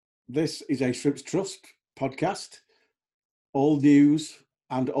This is a Shrimps Trust podcast. All news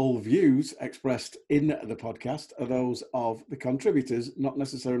and all views expressed in the podcast are those of the contributors, not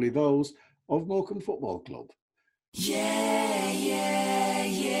necessarily those of Morecambe Football Club. Yeah.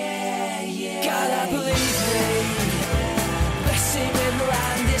 God, I believe me. Best team in the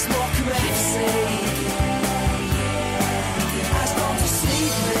land is Morecambe FC. Has gone to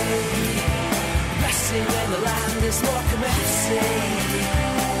sleep me. Best team in the land is Morecambe FC.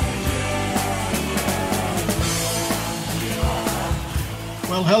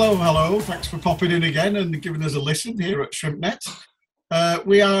 Well, hello. Thanks for popping in again and giving us a listen here at ShrimpNet.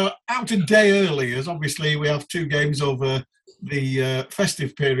 We are out a day early, as obviously we have two games over the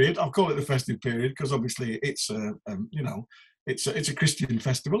festive period. I'll call it the festive period because obviously it's a Christian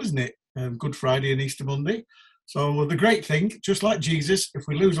festival, isn't it? Good Friday and Easter Monday. So the great thing, just like Jesus, if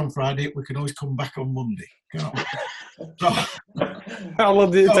we lose on Friday, we can always come back on Monday. Can't we? How long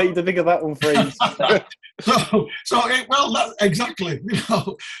did it take you to think of that one, Freeze? Exactly.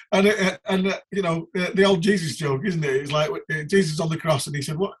 The old Jesus joke, isn't it? It's like Jesus on the cross, and he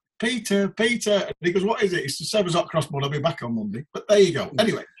said, "What, Peter?" And he goes, "What is it?" He said, "7 o'clock cross, but I'll be back on Monday." But there you go.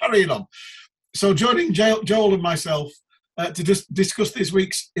 Anyway, carrying on. So joining Joel and myself to just discuss this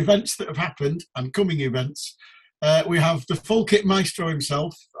week's events that have happened and coming events. We have the full kit maestro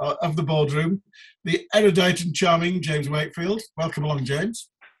himself of the boardroom, the erudite and charming James Wakefield. Welcome along, James.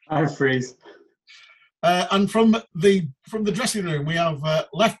 Hi, Freeze. And from the dressing room, we have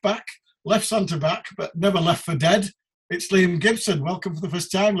left back, left centre back, but never left for dead. It's Liam Gibson. Welcome for the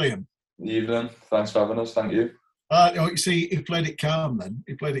first time, Liam. Evening. Thanks for having us. Thank you. You see, he played it calm then.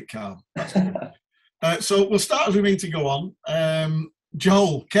 He played it calm. So we'll start as we mean to go on.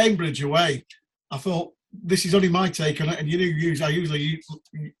 Joel, Cambridge away. I thought, this is only my take on it, and I usually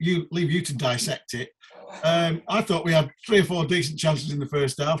leave you to dissect it. I thought we had 3 or 4 decent chances in the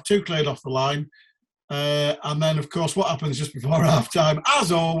first half, 2 cleared off the line. And then, of course, what happens just before half-time?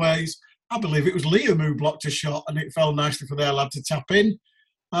 As always, I believe it was Liam who blocked a shot, and it fell nicely for their lad to tap in.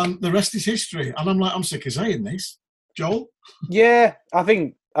 And the rest is history. And I'm sick of saying this. Joel? Yeah, I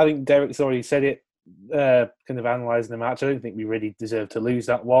think Derek's already said it, kind of analysing the match. I don't think we really deserved to lose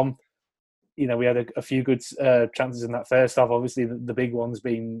that one. You know, we had a few good chances in that first half. Obviously, the big ones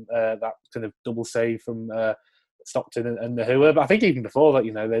being that kind of double save from Stockton and Nahua. But I think even before that,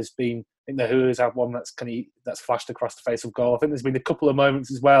 there's been, I think Nahua's had one that's flashed across the face of goal. I think there's been a couple of moments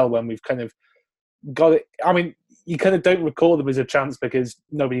as well when we've kind of got it. I mean, you kind of don't record them as a chance because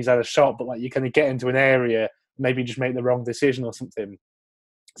nobody's had a shot, but like you kind of get into an area, maybe just make the wrong decision or something.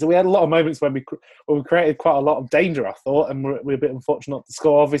 So we had a lot of moments when we created quite a lot of danger, I thought, and we're a bit unfortunate not to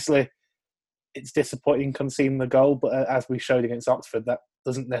score. Obviously, it's disappointing conceding the goal, but as we showed against Oxford, that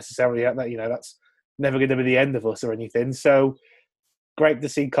doesn't necessarily that's never going to be the end of us or anything. So great to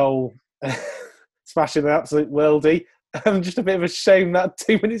see Cole smashing an absolute worldie. And just a bit of a shame that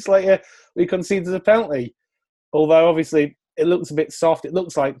 2 minutes later we conceded a penalty. Although obviously it looks a bit soft. It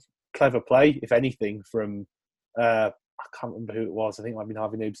looks like clever play, if anything, from I can't remember who it was. I think it might have been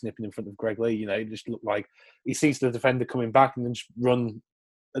Harvey Noob snipping in front of Greg Lee. It just looked like he sees the defender coming back and then just run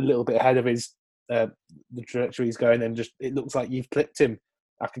a little bit ahead of his the trajectory he's going, and just it looks like you've clipped him.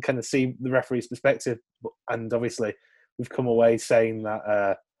 I can kind of see the referee's perspective, and obviously we've come away saying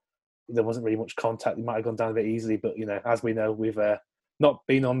that there wasn't really much contact. It might have gone down a bit easily, but as we know, we've not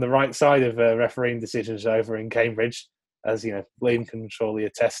been on the right side of refereeing decisions over in Cambridge, as Liam can surely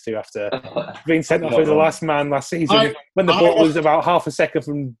attest to after being sent off as the last man last season when the ball was about half a second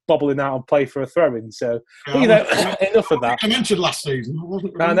from bobbling out and play for a throw-in. So, enough of that. I mentioned last season,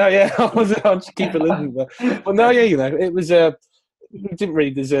 wasn't it? I know, yeah. I'll just keep it living. But no, yeah, it was. We didn't really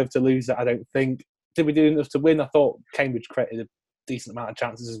deserve to lose that, I don't think. Did we do enough to win? I thought Cambridge created a decent amount of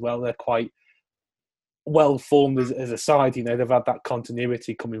chances as well. They're quite well formed as a side. They've had that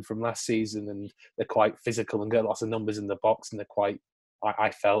continuity coming from last season, and they're quite physical and get lots of numbers in the box, and they're quite,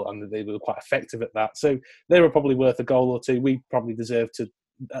 I felt, and they were quite effective at that. So they were probably worth a goal or two. We probably deserved to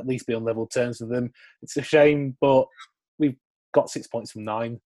at least be on level terms with them. It's a shame, but we've got 6 points from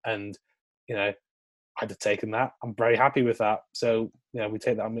 9, and I'd have taken that. I'm very happy with that. So we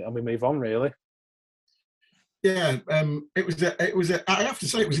take that and we move on, really. Yeah, it was. I have to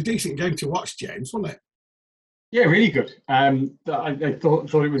say, it was a decent game to watch, James, wasn't it? Yeah, really good. I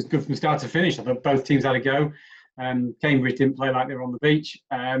thought it was good from start to finish. I thought both teams had a go. Cambridge didn't play like they were on the beach,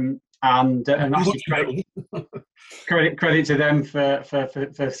 and actually credit to them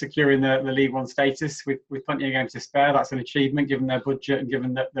for securing the League One status with plenty of games to spare. That's an achievement given their budget and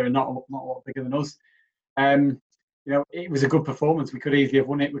given that they're not a lot bigger than us. It was a good performance. We could easily have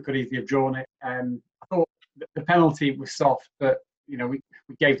won it. We could easily have drawn it. I thought the penalty was soft, but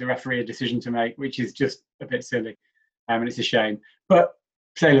we gave the referee a decision to make, which is just a bit silly, and it's a shame. But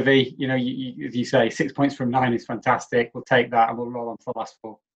say la vie, as you say, 6 points from 9 is fantastic. We'll take that and we'll roll on to the last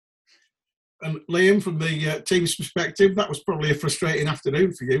 4. And Liam, from the team's perspective, that was probably a frustrating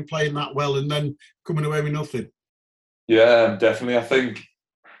afternoon for you, playing that well and then coming away with nothing. Yeah, definitely. I think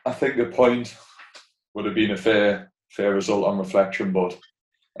the point would have been a fair result on reflection, but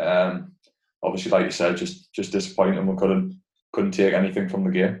obviously, like you said, just disappointing. We couldn't take anything from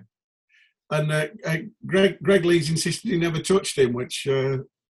the game. And Greg Lees insisted he never touched him, which I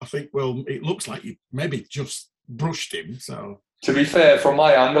think, well, it looks like you maybe just brushed him. So, to be fair, from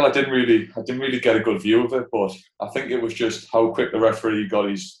my angle, I didn't really get a good view of it, but I think it was just how quick the referee got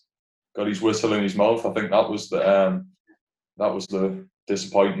his whistle in his mouth. I think that was the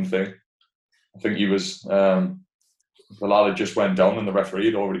disappointing thing. I think he was the lad had just went down and the referee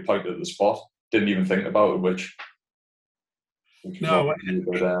had already pointed at the spot. Didn't even think about it, which no,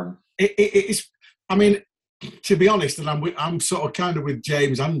 it's. I mean, to be honest, and I'm sort of kind of with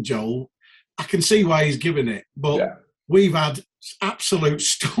James and Joel. I can see why he's given it, but we've had absolute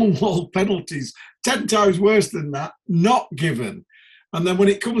stonewall penalties, 10 times worse than that, not given. And then when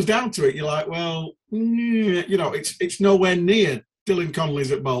it comes down to it, you're like, well, it's nowhere near Dylan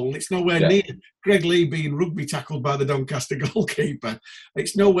Connolly's at Bolton. It's nowhere near Greg Lee being rugby tackled by the Doncaster goalkeeper.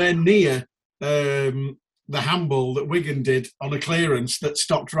 It's nowhere near the handball that Wigan did on a clearance that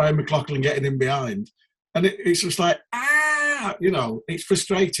stopped Ryan McLaughlin getting in behind. And it's just like, it's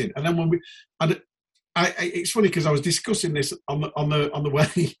frustrating. And then it's funny because I was discussing this on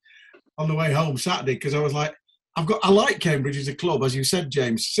the way home Saturday, because I was like, I like Cambridge as a club, as you said,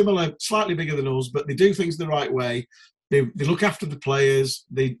 James. Similar, slightly bigger than us, but they do things the right way. They look after the players.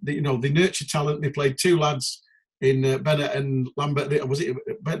 They nurture talent. They played 2 lads in Bennett and Lambert. Was it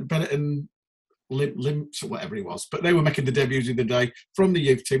Bennett and Limps or whatever he was? But they were making the debuts of the day from the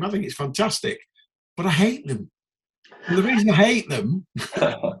youth team. I think it's fantastic, but I hate them. And the reason I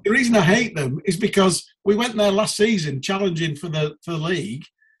hate them, is because we went there last season challenging for the league,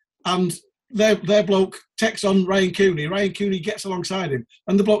 and their bloke takes on Ryan Cooney. Ryan Cooney gets alongside him,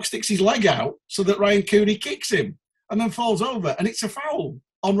 and the bloke sticks his leg out so that Ryan Cooney kicks him, and then falls over, and it's a foul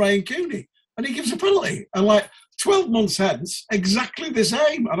on Ryan Cooney, and he gives a penalty. And 12 months hence, exactly the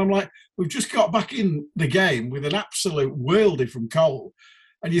same. And I'm like, we've just got back in the game with an absolute worldie from Cole.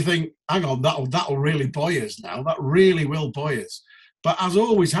 And you think, hang on, that'll really buoy us now. That really will buoy us. But as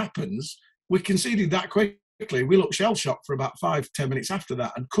always happens, we conceded that quickly. We looked shell-shocked for about 5-10 minutes after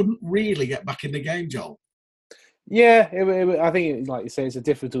that and couldn't really get back in the game, Joel. Yeah, I think, like you say, it's a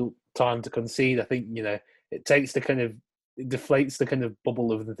difficult time to concede. I think, it takes it deflates the kind of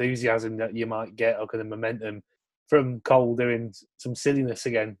bubble of enthusiasm that you might get, or kind of momentum from Cole doing some silliness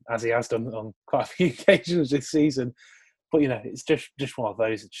again, as he has done on quite a few occasions this season. But it's just one of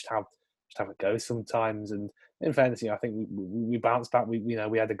those that just have a go sometimes. And in fairness, I think we bounced back. We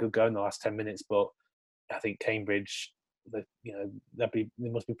had a good go in the last 10 minutes, but I think Cambridge, they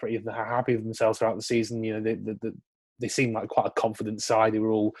must be pretty happy with themselves throughout the season. They seem like quite a confident side. They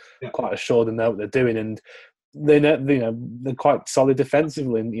were all quite assured and know what they're doing, and they're quite solid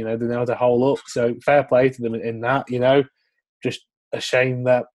defensively. And they know how to hold up. So fair play to them in that. Just a shame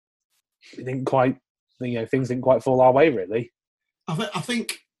that it didn't quite. Things didn't quite fall our way, really. I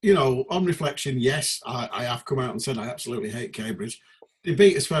think on reflection, yes, I have come out and said I absolutely hate Cambridge. They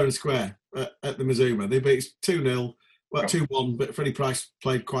beat us fair and square at the Mazuma. They beat us 2-0, 2-1, but Freddie Price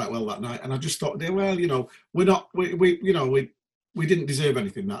played quite well that night. And I just thought, well, we didn't deserve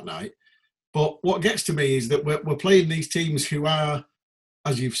anything that night. But what gets to me is that we're playing these teams who are,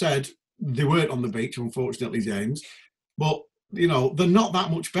 as you've said, they weren't on the beach, unfortunately, James. But they're not that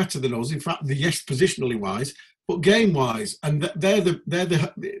much better than us. In fact, yes, positionally wise, but game wise, and they're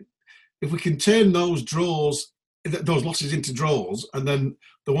the. If we can turn those losses into draws, and then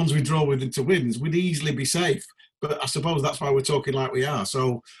the ones we draw with into wins, we'd easily be safe. But I suppose that's why we're talking like we are.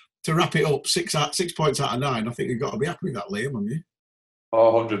 So to wrap it up, 6 points out of 9, I think you've got to be happy with that, Liam, haven't you?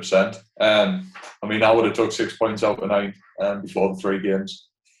 Oh, 100%. I would have took 6 points out of 9 before the 3 games.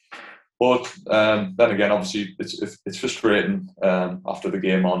 But then again, obviously, it's frustrating after the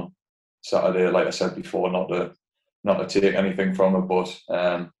game on Saturday, like I said before, not to take anything from it. But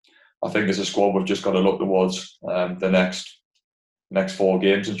I think as a squad, we've just got to look towards the next 4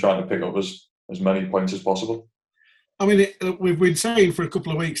 games and trying to pick up as many points as possible. I mean, we've been saying for a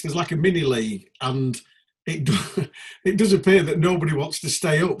couple of weeks there's like a mini league, and it does appear that nobody wants to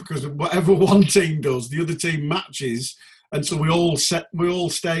stay up, because whatever one team does, the other team matches. And so we all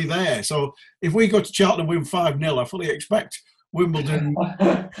stay there. So if we go to Charlton and win 5-0, I fully expect Wimbledon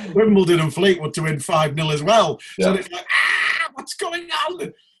and Fleetwood to win 5-0 as well. Yeah. So it's like, what's going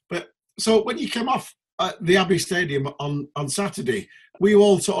on? But so when you came off at the Abbey Stadium on Saturday, were you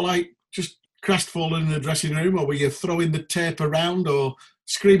all sort of like just crestfallen in the dressing room, or were you throwing the tape around or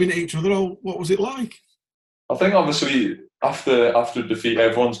screaming at each other? Or what was it like? I think obviously after defeat,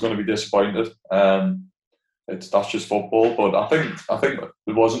 everyone's going to be disappointed. That's just football. But I think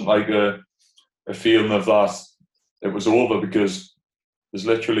there wasn't like a feeling of that it was over, because there's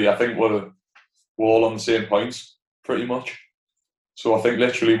literally, I think we're all on the same points pretty much. So I think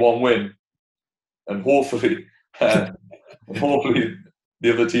literally one win, and hopefully the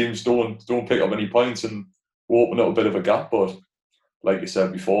other teams don't pick up any points and we'll open up a bit of a gap. But like you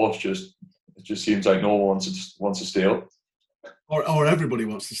said before, it just seems like no one wants to stay up. Or everybody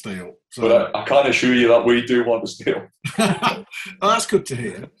wants to stay up. So. But I can't assure you that we do want to stay up. Well, that's good to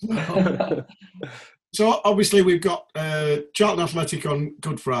hear. So obviously we've got Charlton Athletic on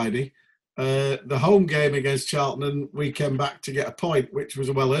Good Friday. The home game against Charlton, and we came back to get a point, which was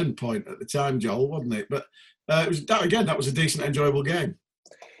a well-earned point at the time, Joel, wasn't it? But it was that was a decent, enjoyable game.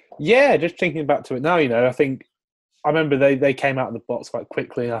 Yeah, just thinking back to it now, I think I remember they came out of the box quite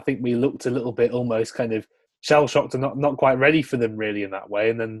quickly, and I think we looked a little bit almost kind of shell-shocked and not quite ready for them really in that way.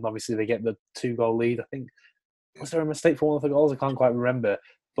 And then obviously they get the 2-goal lead. I think, was there a mistake for one of the goals? I can't quite remember.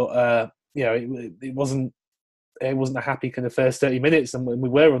 But, it wasn't a happy kind of first 30 minutes, and we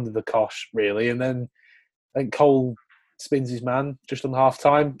were under the cosh, really. And then I think Cole spins his man just on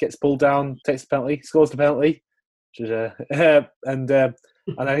half-time, gets pulled down, takes the penalty, scores the penalty. Which is,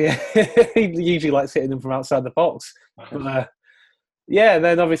 I know he usually likes hitting them from outside the box. But, and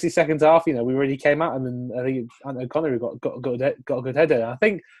then obviously second half, we really came at him, and I think Anton Connery got a good header. I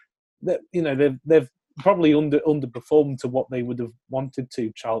think that they've probably underperformed to what they would have wanted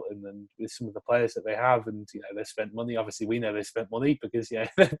to, Charlton, and with some of the players that they have, and they've spent money. Obviously, we know they spent money because they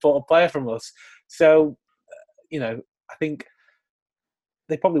bought a player from us. So I think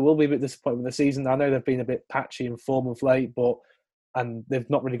they probably will be a bit disappointed with the season. I know they've been a bit patchy in form of late, and they've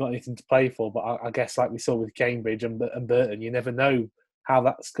not really got anything to play for. But I guess, like we saw with Cambridge and Burton, you never know how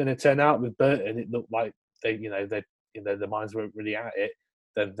that's going to turn out. With Burton, it looked like their minds weren't really at it.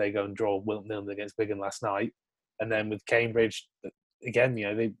 Then they go and draw 0-0 against Wigan last night, and then with Cambridge again,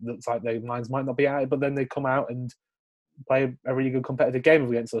 they looks like their minds might not be at it, but then they come out and play a really good competitive game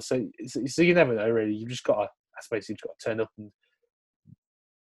against us. So you never know, really. You just got to, I suppose, you've got to turn up and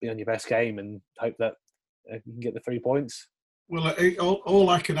be on your best game and hope that you can get the 3 points. Well, all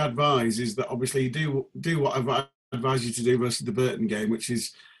I can advise is that obviously you do what I advise you to do versus the Burton game, which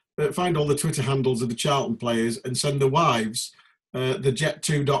is find all the Twitter handles of the Charlton players and send the wives the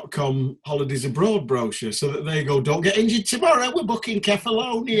jet2.com holidays abroad brochure, so that they go, don't get injured tomorrow, we're booking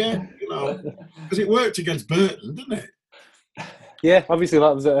Kefalonia, because it worked against Burton, didn't it? Yeah, obviously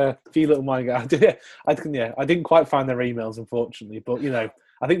that was a few little minor. I didn't quite find their emails, unfortunately, but I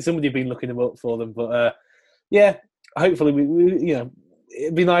think somebody had been looking them up for them. But hopefully we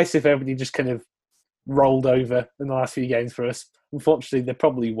it'd be nice if everybody just kind of rolled over in the last few games for us. Unfortunately, they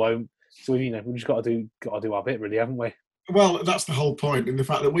probably won't. So we've just got to do our bit, really, haven't we? Well, that's the whole point, in the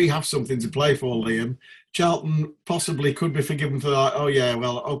fact that we have something to play for, Liam. Charlton possibly could be forgiven for that. Oh yeah,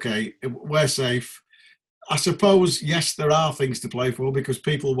 well, okay, we're safe. I suppose, yes, there are things to play for because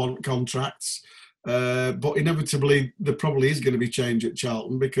people want contracts. But inevitably, there probably is going to be change at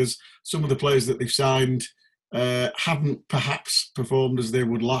Charlton because some of the players that they've signed haven't perhaps performed as they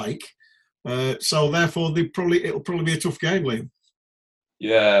would like. So therefore, it'll probably be a tough game, Liam.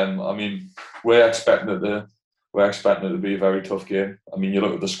 Yeah, I mean, we're expecting it to be a very tough game. I mean, you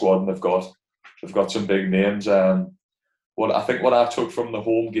look at the squad and they've got some big names. What I took from the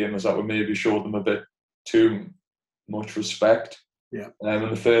home game is that we maybe showed them a bit too much respect. Yeah. In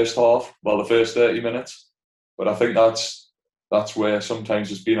the first half, the first 30 minutes. But I think that's where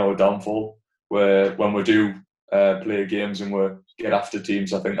sometimes it's been our downfall. Where when we do play games and we get after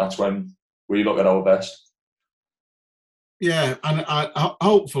teams, I think that's when we look at our best. Yeah, and I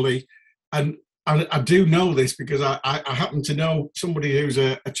hopefully, and I do know this because I happen to know somebody who's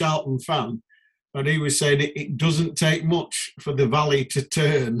a Charlton fan, and he was saying it doesn't take much for the Valley to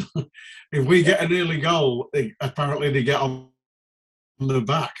turn. If we get an early goal, apparently they get on the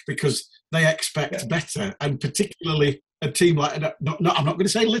back because they expect better, and particularly a team like I'm not going to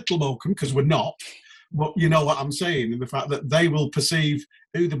say Little Morecambe because we're not, but you know what I'm saying, in the fact that they will perceive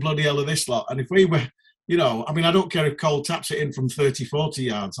who the bloody hell are this lot, and if we were, I don't care if Cole taps it in from 30, 40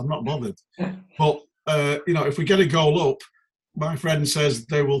 yards, I'm not bothered, but if we get a goal up, my friend says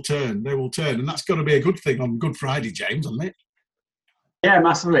they will turn, and that's got to be a good thing on Good Friday, James, isn't it? Yeah,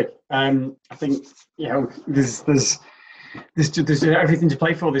 massively. I think there's everything to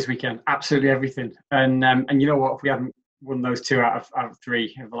play for this weekend. Absolutely everything. And you know what? If we hadn't won those 2 out of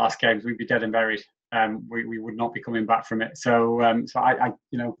 3 of the last games, we'd be dead and buried. We would not be coming back from it. So I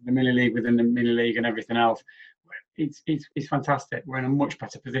the mini league within the mini league and everything else, it's fantastic. We're in a much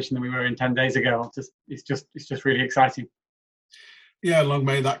better position than we were in 10 days ago. It's just really exciting. Yeah, long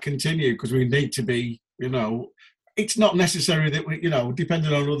may that continue, because we need to be. It's not necessary that we,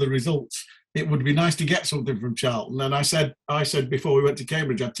 depending on other results, it would be nice to get something from Charlton. And I said before we went to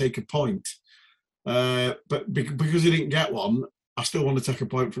Cambridge, I'd take a point. But because he didn't get one, I still want to take a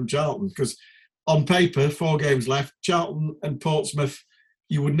point from Charlton, because on paper, 4 games left, Charlton and Portsmouth,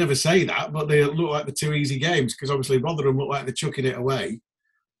 you would never say that, but they look like the 2 easy games, because obviously Rotherham look like they're chucking it away,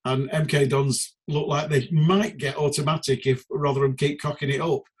 and MK Dons look like they might get automatic if Rotherham keep cocking it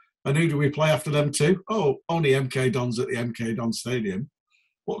up. And who do we play after them too? Oh, only MK Dons at the MK Dons Stadium.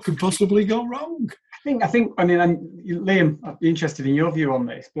 What could possibly go wrong? I think. Liam, I'd be interested in your view on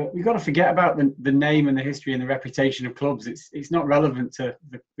this, but we've got to forget about the name and the history and the reputation of clubs. It's not relevant to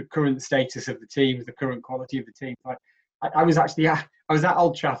the current status of the team, the current quality of the team. Like, I was at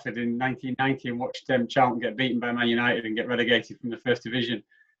Old Trafford in 1990 and watched Charlton get beaten by Man United and get relegated from the First Division.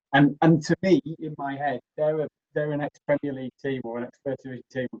 And to me, in my head, they're an ex-Premier League team or an ex-First Division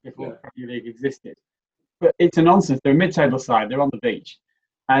team before the Premier League existed. But it's a nonsense. They're a mid-table side. They're on the beach.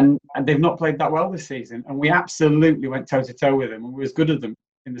 And they've not played that well this season. And we absolutely went toe-to-toe with them. And we were as good as them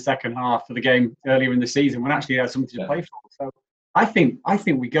in the second half of the game earlier in the season when actually they had something to play for. So I think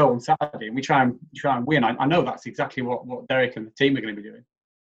we go on Saturday and we try and win. I know that's exactly what Derek and the team are going to be doing.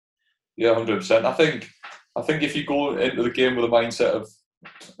 Yeah, 100%. I think if you go into the game with a mindset of,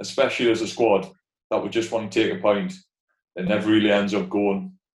 especially as a squad, that would just want to take a point, it never really ends up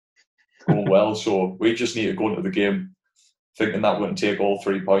going well. So we just need to go into the game thinking that we're going to take all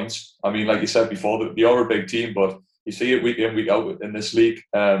 3 points. I mean, like you said before, they are a big team, but you see it week in, week out in this league.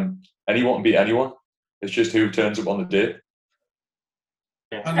 Anyone can beat anyone. It's just who turns up on the day.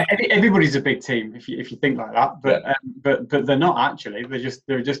 Yeah. Everybody's a big team if you think like that, but they're not actually.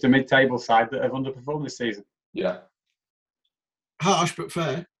 They're just a mid-table side that have underperformed this season. Yeah, harsh but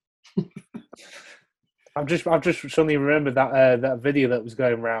fair. I've just suddenly remembered that video that was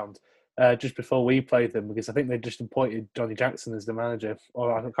going around just before we played them, because I think they just appointed Johnny Jackson as the manager,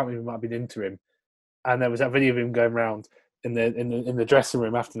 or I can't remember, it might have been interim. And there was that video of him going around in the dressing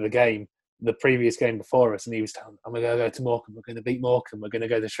room after the game, the previous game before us, and he was telling, "I'm going to go to Morecambe. We're going to beat Morecambe. We're going to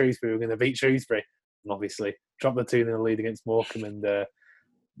go to Shrewsbury. We're going to beat Shrewsbury." And obviously, dropped the 2-0 lead against Morecambe, and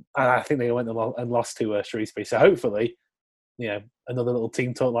I think they went and lost to Shrewsbury. So hopefully, another little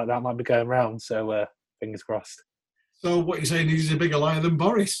team talk like that might be going around. So fingers crossed. So what you're saying is he's a bigger liar than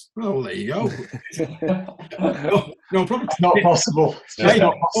Boris? Well, there you go. no problem. It's not possible. Hey,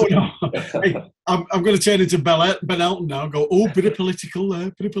 not possible. Hey, I'm going to turn into Ben Elton now and go, bit of political there,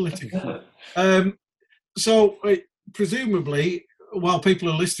 bit of political. So presumably, while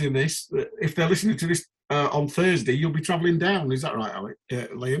people are listening to this, if they're listening to this on Thursday, you'll be travelling down. Is that right, Alec?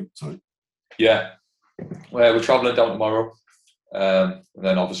 Liam? Sorry. Yeah. Well, we're travelling down tomorrow. And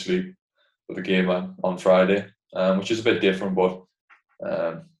then obviously with the game on Friday. Which is a bit different, but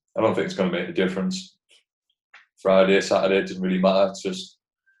I don't think it's going to make a difference. Friday, Saturday, it doesn't really matter. It's just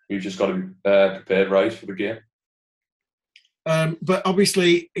we've just got to be prepared right for the game. But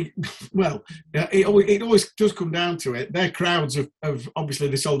obviously, it always does come down to it. Their crowds have obviously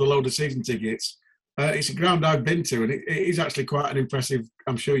they sold a load of season tickets. It's a ground I've been to, and it is actually quite an impressive.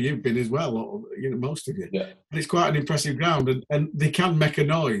 I'm sure you've been as well, or most of you. Yeah. But it's quite an impressive ground, and they can make a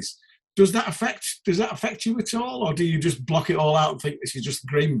noise. Does that affect you at all, or do you just block it all out and think this is just the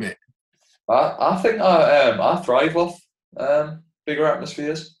green bit? I think I thrive off bigger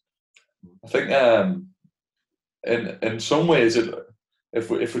atmospheres. I think in some ways, if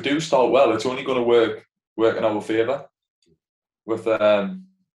we do start well, it's only going to work in our favour. With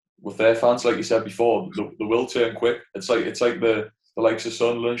their fans, like you said before, they will turn quick. It's like the likes of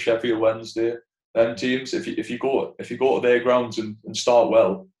Sunderland, Sheffield Wednesday, them teams. If you go to their grounds and start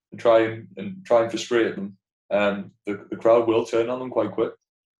well, and try and frustrate them, the crowd will turn on them quite quick.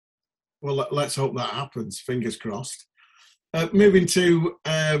 Well, let's hope that happens. Fingers crossed. Moving to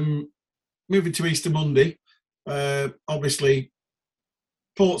Easter Monday, obviously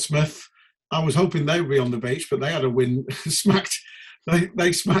Portsmouth. I was hoping they would be on the beach, but they had a win.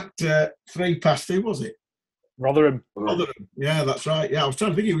 They smacked 3 past 2. Was it? Rotherham. Yeah, that's right. Yeah, I was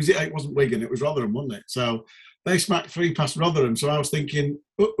trying to think. It wasn't Wigan. It was Rotherham, wasn't it? So. They smacked 3 past Rotherham, so I was thinking,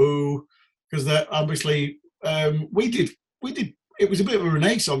 because obviously we did. It was a bit of a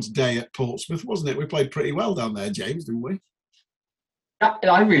renaissance day at Portsmouth, wasn't it? We played pretty well down there, James, didn't we?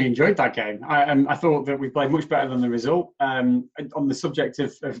 I really enjoyed that game. I thought that we played much better than the result. On the subject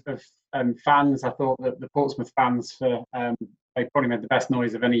of fans, I thought that the Portsmouth fans they probably made the best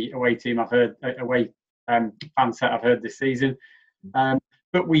noise of any away team I've heard, fan set I've heard this season.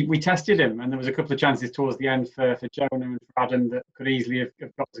 But we tested him, and there was a couple of chances towards the end for Jonah and for Adam that could easily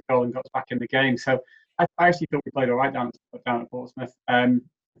have got us a goal and got us back in the game. So I actually thought we played all right down at Portsmouth.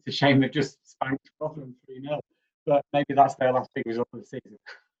 It's a shame they've just spanked Rotherham 3-0. But maybe that's their last big result of the season.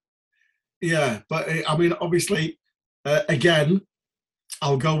 Yeah, but I mean, obviously, again,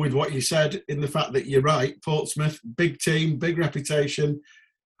 I'll go with what you said in the fact that you're right. Portsmouth, big team, big reputation.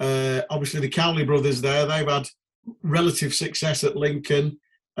 Obviously, the Cowley brothers there, they've had relative success at Lincoln.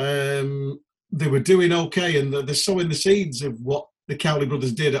 They were doing okay, and they're sowing the seeds of what the Cowley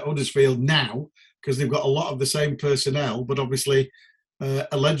brothers did at Huddersfield now, because they've got a lot of the same personnel. But obviously,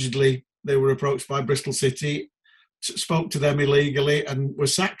 allegedly, they were approached by Bristol City, spoke to them illegally and were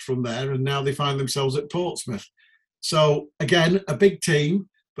sacked from there, and now they find themselves at Portsmouth. So again, a big team,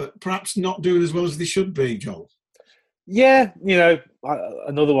 but perhaps not doing as well as they should be, Joel. Yeah,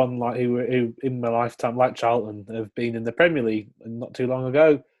 another one like who in my lifetime, like Charlton, have been in the Premier League not too long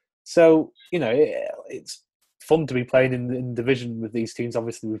ago. So it's fun to be playing in division with these teams.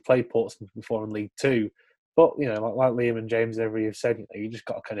 Obviously, we've played Portsmouth before in League Two, but like Liam and James every have said, you just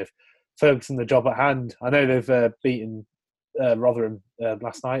got to kind of focus on the job at hand. I know they've beaten Rotherham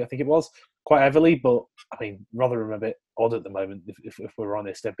last night, I think it was, quite heavily, but I mean, Rotherham are a bit odd at the moment, if we're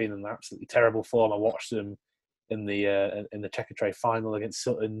honest. They've been in absolutely terrible form. I watched them in the Checkatrade final against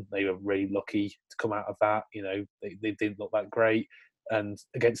Sutton. They were really lucky to come out of that. They didn't look that great, and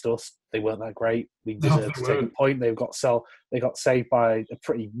against us, they weren't that great. We deserved to take a point. They got saved by a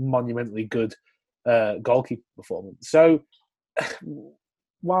pretty monumentally good goalkeeper performance. So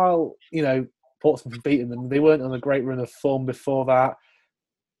while Portsmouth have beaten them, they weren't on a great run of form before that.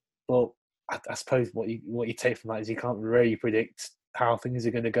 But I suppose what you take from that is you can't really predict how things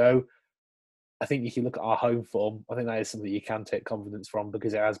are going to go. I think if you look at our home form, I think that is something you can take confidence from,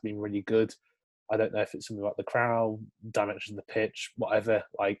 because it has been really good. I don't know if it's something about the crowd, dimension of the pitch, whatever,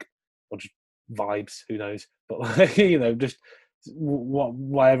 or just vibes, who knows. But just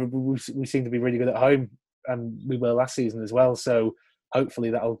whatever, we seem to be really good at home, and we were last season as well. So hopefully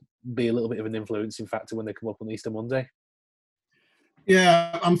that'll be a little bit of an influencing factor when they come up on Easter Monday.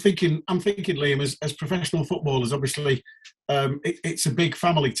 Yeah, I'm thinking, Liam, as professional footballers, obviously, it's a big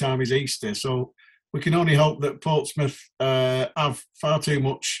family time, is Easter. So we can only hope that Portsmouth have far too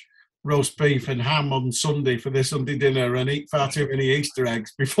much roast beef and ham on Sunday for their Sunday dinner and eat far too many Easter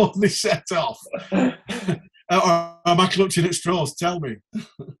eggs before they set off. Or am I clutching at straws? Tell me.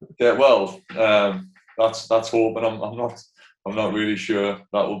 Yeah, well, that's hope, and I'm not really sure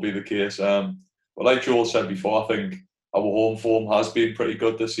that will be the case. But like Joel said before, I think our home form has been pretty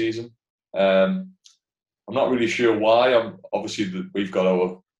good this season. I'm not really sure why. Obviously, we've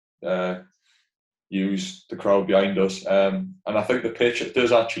got our use the crowd behind us, and I think the pitch, it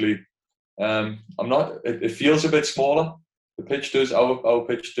does actually. It feels a bit smaller. The pitch does. Our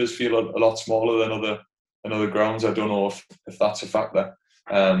pitch does feel a lot smaller than other grounds. I don't know if that's a factor.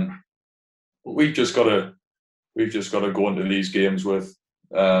 But we've just got to go into these games with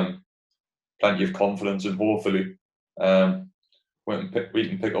plenty of confidence, and hopefully we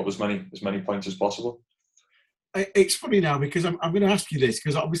can pick up as many points as possible. It's funny now, because I'm going to ask you this,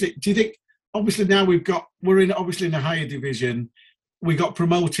 because obviously, do you think, obviously now we're in a higher division, we got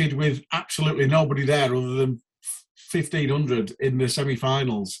promoted with absolutely nobody there other than 1,500 in the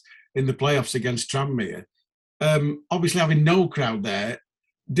semi-finals in the playoffs against Tranmere. Obviously having no crowd there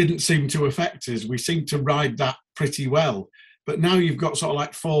didn't seem to affect us. We seemed to ride that pretty well. But now you've got sort of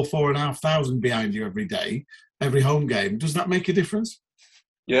like 4,500 behind you every day, every home game. Does that make a difference?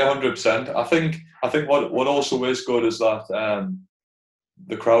 Yeah, 100%. I think what also is good is that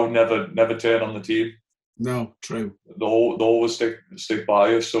the crowd never turn on the team. No, true. They always stick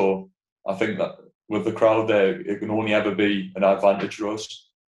by us. So I think that with the crowd there, it can only ever be an advantage for us.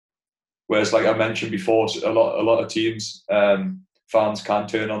 Whereas, like I mentioned before, a lot of teams, fans can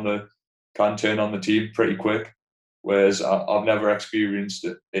turn on the team pretty quick. Whereas I've never experienced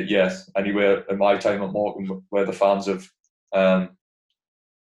it yet anywhere in my time at Morecambe where the fans have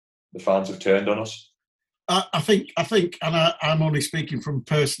turned on us. I think, and I'm only speaking from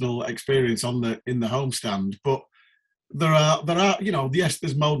personal experience in the homestand, but there are, yes,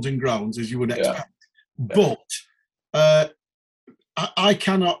 there's moans and groans as you would expect, but I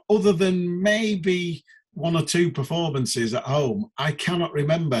cannot, other than maybe one or two performances at home, I cannot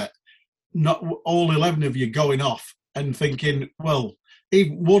remember not all 11 of you going off and thinking, well,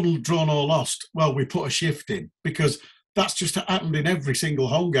 even one drawn or lost, well, we put a shift in, because that's just happened in every single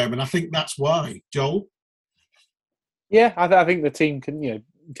home game, and I think that's why. Joel? Yeah, I think the team can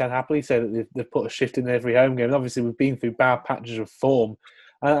happily say that they've put a shift in every home game. And obviously, we've been through bad patches of form.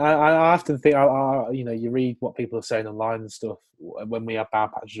 I often think, you read what people are saying online and stuff when we have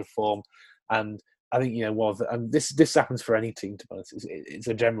bad patches of form, and I think and this happens for any team. To be honest, it's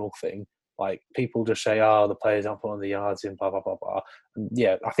a general thing. Like people just say, "Oh, the players aren't putting the yards in," blah blah blah blah. And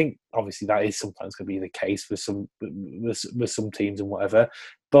yeah, I think obviously that is sometimes going to be the case with some teams and whatever.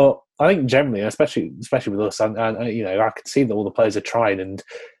 But I think generally, especially with us, and I can see that all the players are trying, and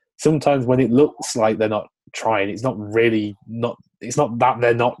sometimes when it looks like they're not trying, it's not really not. It's not that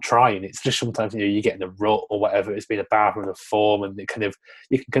they're not trying. It's just sometimes you get in a rut or whatever. It's been a bad run of form, and you can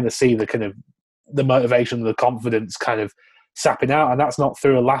kind of see the motivation, the confidence kind of sapping out, and that's not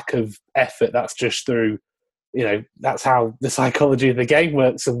through a lack of effort. That's just through, that's how the psychology of the game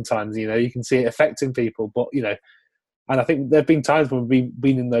works. Sometimes, you can see it affecting people, but and I think there've been times when we've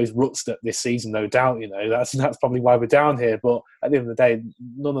been in those ruts this season, no doubt. That's probably why we're down here. But at the end of the day,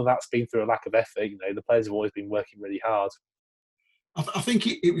 none of that's been through a lack of effort. The players have always been working really hard. I think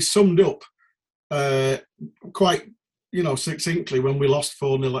it was summed up quite, succinctly when we lost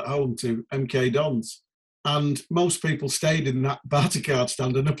 4-0 at home to MK Dons. And most people stayed in that Bartercard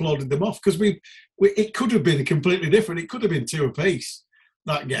stand and applauded them off because it could have been completely different. It could have been 2 apiece,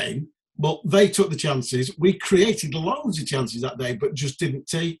 that game. But they took the chances. We created loads of chances that day, but just didn't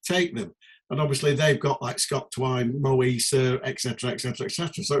take them. And obviously they've got like Scott Twine, Mo Issa, etc., etc.,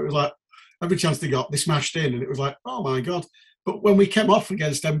 etc. So it was like every chance they got, they smashed in, and it was like, oh my God. But when we came off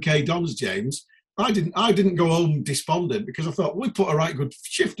against MK Dons, James, I didn't go home despondent because I thought we put a right good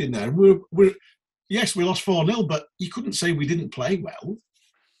shift in there. Yes, we lost 4-0, but you couldn't say we didn't play well.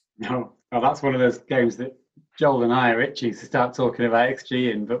 No, that's one of those games that Joel and I are itching to start talking about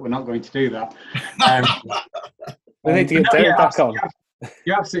XG in, but we're not going to do that. We need to get Derek back on.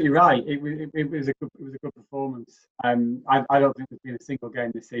 You're absolutely right. It was a good performance. I don't think there's been a single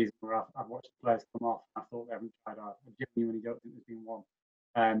game this season where I've watched the players come off and I thought they haven't tried hard. I genuinely don't think there's been one.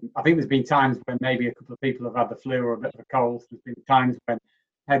 I think there's been times when maybe a couple of people have had the flu or a bit of a cold. There's been times when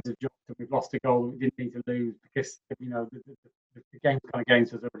heads have jumped and we've lost a goal that we didn't need to lose because the game's gone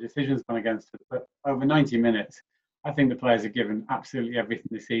against us or the decision's gone against us. But over 90 minutes, I think the players have given absolutely everything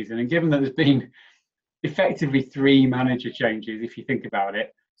this season. And given that there's been effectively 3 manager changes, if you think about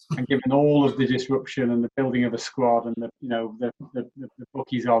it, and given all of the disruption and the building of a squad and the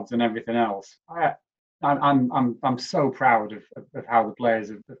bookies odds and everything else, I'm so proud of how the players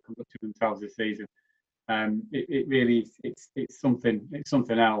have conducted themselves this season. It really it's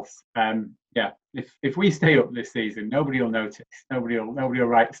something else. If we stay up this season, nobody will notice. Nobody will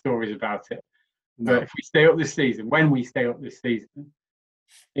write stories about it. But if we stay up this season, when we stay up this season,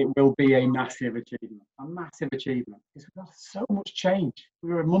 it will be a massive achievement. A massive achievement because we've got so much change.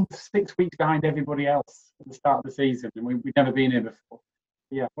 We were a month, 6 weeks behind everybody else at the start of the season, and we've never been here before.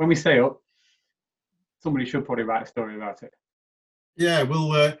 Yeah, when we stay up, somebody should probably write a story about it. Yeah,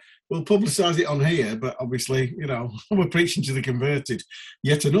 we'll publicise it on here, but obviously, we're preaching to the converted.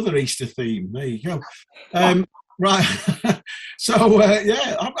 Yet another Easter theme. There you go. Right. So,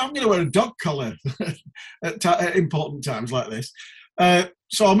 I'm going to wear a dog collar at important times like this.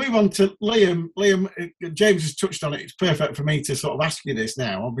 So I'll move on to Liam. Liam, James has touched on it. It's perfect for me to sort of ask you this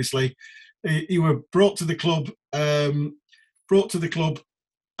now. Obviously, you were brought to the club,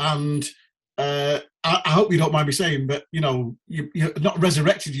 and I hope you don't mind me saying, but you're not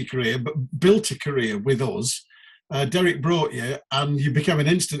resurrected your career, but built a career with us. Derek brought you, and you became an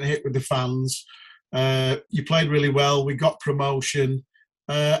instant hit with the fans. You played really well. We got promotion,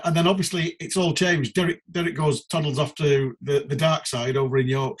 and then obviously it's all changed. Derek toddles off to the dark side over in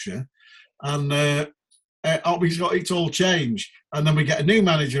Yorkshire, and it's all changed. And then we get a new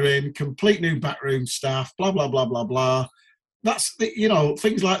manager in, complete new backroom staff, blah blah blah blah blah. That's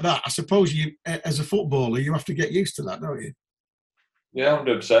things like that. I suppose you, as a footballer, you have to get used to that, don't you? Yeah,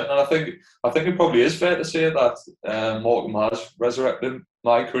 100%. And I think it probably is fair to say that Morecambe has resurrected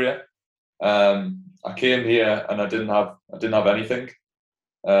my career. I came here and I didn't have anything.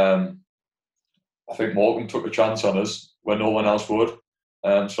 I think Morecambe took a chance on us when no one else would.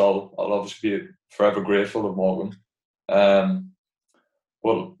 So I'll obviously be forever grateful of Morecambe.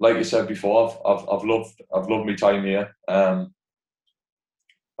 Well, like you said before, I've loved my time here, and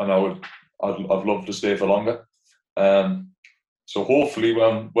I'd love to stay for longer. So hopefully,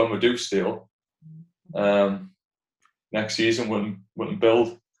 when we do stay up, next season we can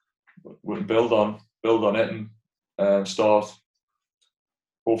build on it and start.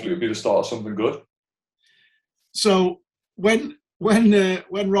 Hopefully, it'll be the start of something good. So when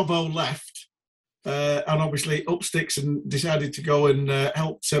Robbo left, and obviously up sticks and decided to go and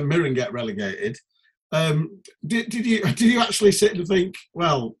help St Mirren get relegated. Did you actually sit and think,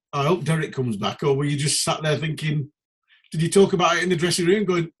 well, I hope Derek comes back, or were you just sat there thinking? Did you talk about it in the dressing room,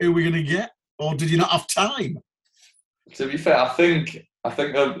 going, "Who are we going to get?" Or did you not have time? To be fair, I think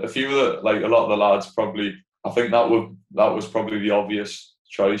a few of a lot of the lads probably. I think that was probably the obvious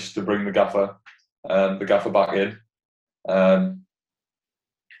choice to bring the gaffer back in. But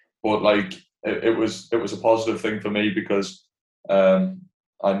like it was a positive thing for me because I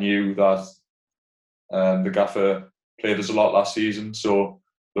knew that the gaffer played us a lot last season, so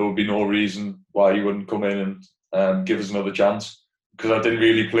there would be no reason why he wouldn't come in and give us another chance. Because I didn't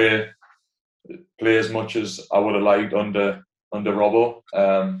really play as much as I would have liked under Robbo.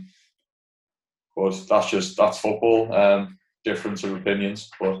 But that's football. Difference of opinions,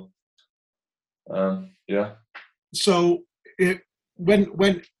 but yeah. So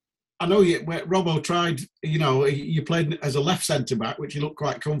when I know when Robbo tried, you played as a left centre back, which you look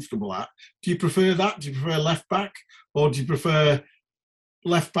quite comfortable at. Do you prefer that? Do you prefer left back, or do you prefer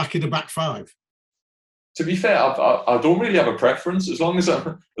left back in a back five? To be fair, I don't really have a preference. As long as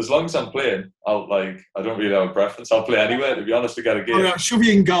I'm playing, I don't really have a preference. I'll play anywhere. To be honest, to get a game. Oh, yeah, shove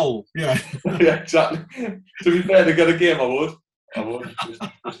you in goal, yeah. Yeah, exactly. To be fair, to get a game, I would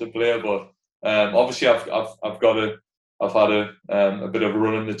just to play. But obviously, I've had a bit of a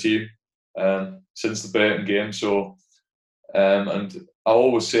run in the team since the Burton game. So, and I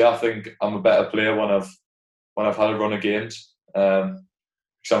always say I think I'm a better player when I've had a run of games.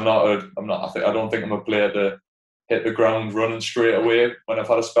 Because I don't think I'm a player to hit the ground running straight away when I've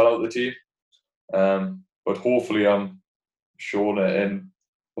had a spell out of the team. But hopefully I'm showing it in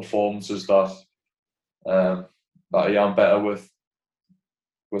performances that I am better with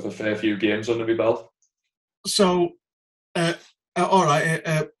a fair few games under my belt. So, all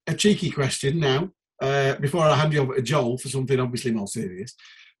right, a cheeky question now, before I hand you over to Joel for something obviously more serious.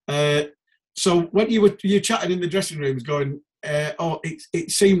 So when you were chatting in the dressing rooms going,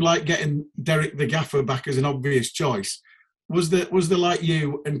 it seemed like getting Derek the Gaffer back as an obvious choice. Was there like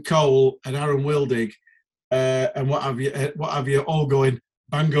you and Cole and Aaron Wildig and what have you all going,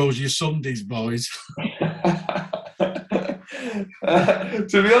 bangos your Sundays, boys?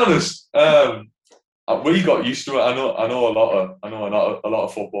 To be honest, we got used to it. I know a lot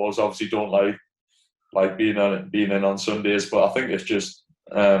of footballers obviously don't like being in on Sundays, but I think it's just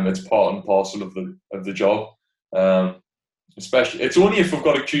it's part and parcel of the job. Especially, it's only if we've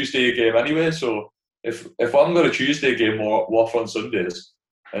got a Tuesday game anyway. So if I'm got a Tuesday game more off on Sundays,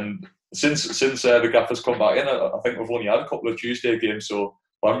 and since the Gaffer's come back in, I think we've only had a couple of Tuesday games, so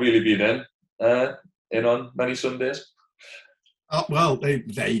I haven't really been in on many Sundays. Oh, well,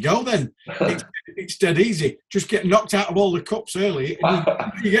 there you go then. It's dead easy. Just get knocked out of all the cups early, and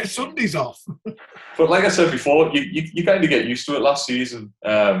you get Sundays off. But like I said before, you kind of get used to it. Last season,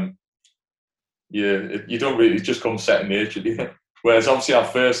 you don't really, it just comes second nature. Whereas obviously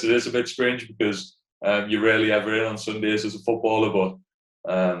at first it is a bit strange because you're rarely ever in on Sundays as a footballer.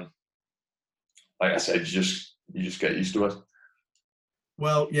 But like I said, you just get used to it.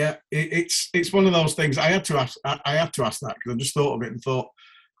 Well, yeah, it's one of those things. I had to ask that because I just thought of it and thought,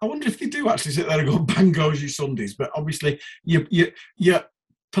 I wonder if they do actually sit there and go bangos you Sundays. But obviously, you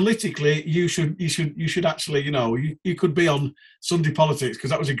politically, you should actually, you could be on Sunday politics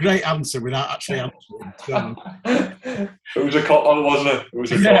because that was a great answer without actually answering. So. It was a cop on, wasn't it? It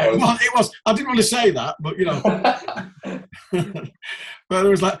was a yeah, cop. well, it was. I didn't want to say that, but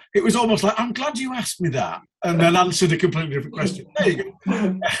but it was almost like, I'm glad you asked me that, and then answered a completely different question. There you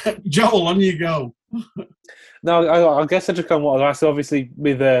go. Joel, on you go. No, I guess I just kind of wanted to ask, obviously,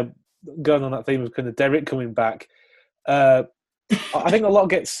 with going on that theme of kind of Derek coming back, I think a lot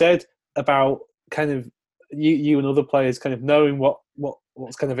gets said about kind of you and other players kind of knowing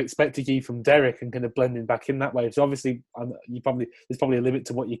what's kind of expected you from Derek and kind of blending back in that way. So obviously, there's probably a limit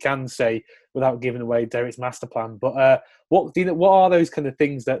to what you can say without giving away Derek's master plan. But what are those kind of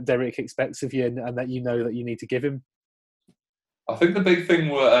things that Derek expects of you and that you know that you need to give him? I think the big thing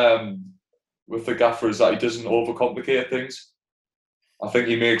with the Gaffer is that he doesn't overcomplicate things. I think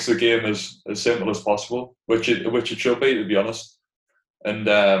he makes the game as simple as possible, which it should be, to be honest. And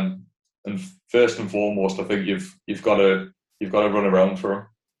first and foremost, I think you've got to run around for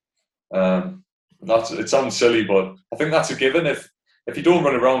him. It sounds silly, but I think that's a given. If you don't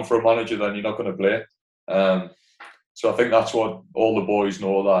run around for a manager, then you're not going to play. So I think that's what all the boys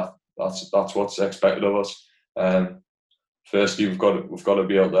know, that's what's expected of us. Firstly, we've got to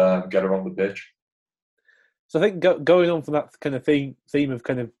be able to get around the pitch. So I think going on from that kind of theme of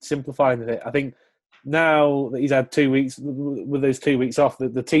kind of simplifying it, I think now that he's had 2 weeks, with those 2 weeks off,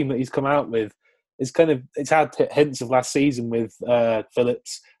 the team that he's come out with it's had hints of last season with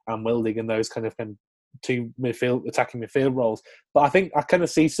Phillips and Wilding and those kind of two attacking midfield roles. But I think I kind of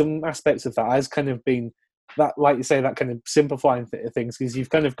see some aspects of that as kind of being that, like you say, that kind of simplifying things, because you've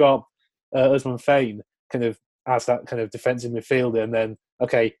kind of got Usman Fain kind of as that kind of defensive midfielder, and then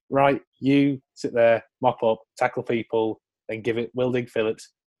okay, right, you sit there, mop up, tackle people, and give it Wilding,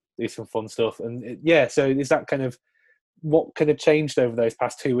 Phillips, do some fun stuff, and so is that kind of what kind of changed over those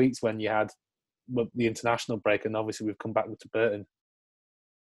past 2 weeks when you had the international break, and obviously we've come back to Burton?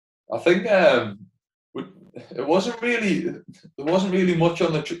 I think it wasn't really there wasn't really much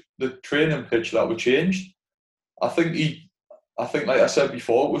on the training pitch that would change. I think like I said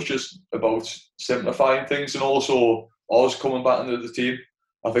before, it was just about simplifying things, and also us coming back into the team.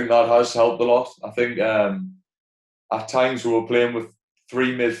 I think that has helped a lot. I think at times we were playing with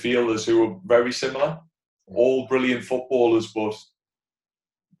three midfielders who were very similar, all brilliant footballers, but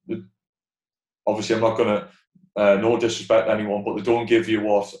obviously I'm not going to no disrespect to anyone, but they don't give you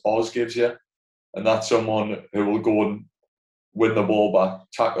what Oz gives you, and that's someone who will go and win the ball back,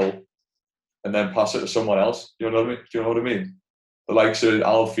 tackle, and then pass it to someone else. Do you know what I mean? The likes of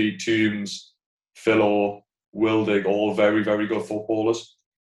Alfie, Toombs, Philo, Wildig, all very, very good footballers.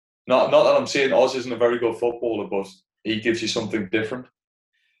 Not that I'm saying Oz isn't a very good footballer, but he gives you something different.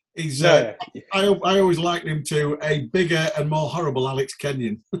 He's. I always liken him to a bigger and more horrible Alex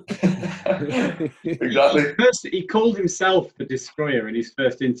Kenyon. Exactly. First, he called himself the Destroyer in his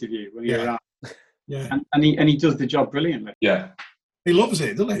first interview when he arrived. Yeah, and he does the job brilliantly. Yeah, he loves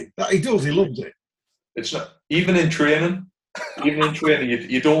it, doesn't he? He does. He loves it. It's not even in training. You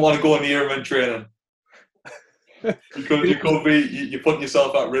don't want to go near him in training. You're putting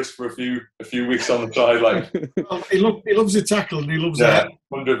yourself at risk for a few weeks on the sideline. Well, he loves the tackle, and he loves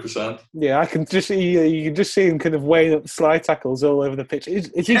 100%. Yeah, I can just you can just see him kind of weighing up slide tackles all over the pitch. Is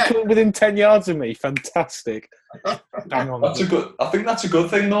he coming within 10 yards of me? Fantastic. Bang on. I think that's a good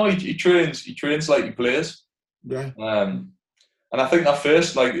thing though. He trains like he plays. Yeah. And I think at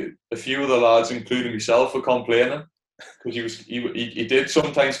first, like a few of the lads, including myself, were complaining because he did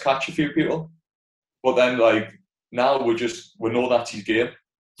sometimes catch a few people, but then like now we know that's his game.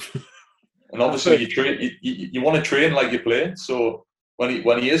 And obviously you want to train like you play. So when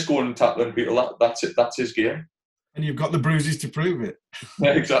he is going and tackling people, that's it. That's his game. And you've got the bruises to prove it.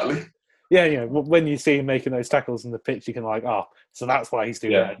 Yeah, exactly. Yeah, when you see him making those tackles in the pitch, you can so that's why he's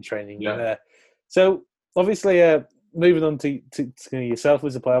doing that in training. Yeah. So obviously, moving on to yourself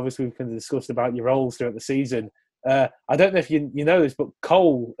as a player, obviously we've kind of discussed about your roles throughout the season. I don't know if you know this, but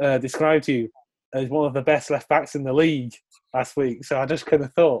Cole described you as one of the best left backs in the league last week. So I just kind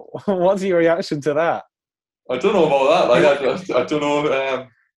of thought, what's your reaction to that? I don't know about that. Like I don't know.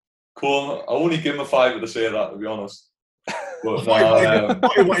 Cole, I only give him a 5 to say that, to be honest. But I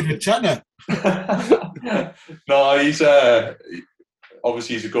wanted a tenner. No, he's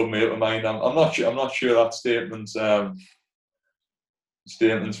obviously he's a good mate of mine. I'm not sure that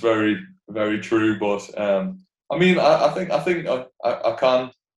statement's very, very true. But I mean, I think I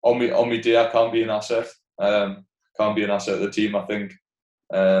can on my day I can be an asset. Can be an asset to the team. I think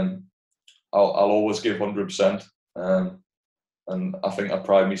I'll always give 100%. And I think I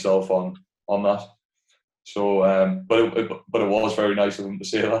pride myself on that. So, but it was very nice of him to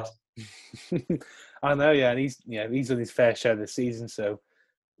say that. I know, yeah, and he's done his fair share this season. So,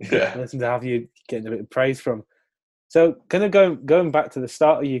 listen to have you getting a bit of praise from. So, kind of going back to the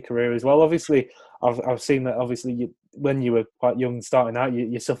start of your career as well. Obviously, I've seen that. Obviously, when you were quite young, starting out,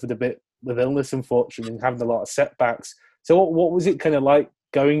 you suffered a bit with illness, unfortunately, and having a lot of setbacks. So, what was it kind of like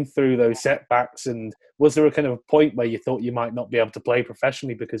going through those setbacks, and was there a kind of a point where you thought you might not be able to play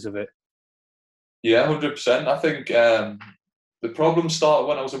professionally because of it? Yeah, 100%. I think the problem started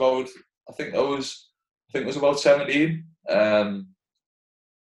when I was about, I think it was about 17. I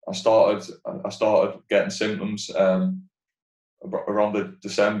started getting symptoms around the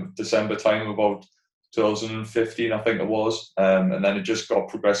December time, about 2015, I think it was, and then it just got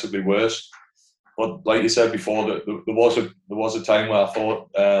progressively worse. But like you said before, there was a time where I thought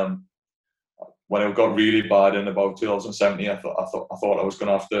when it got really bad in about 2017, I thought I was going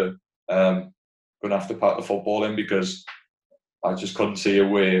to have to pack the football in, because I just couldn't see a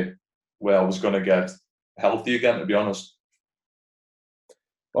way where I was going to get healthy again, to be honest.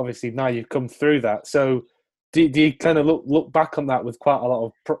 Obviously, now you've come through that. So do you kind of look back on that with quite a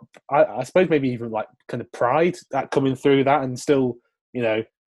lot of, I suppose maybe even like kind of pride at coming through that and still,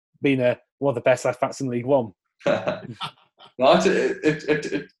 being one of the best left backs in League One? No,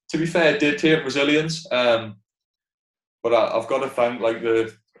 to be fair, it did take resilience. But I've got to thank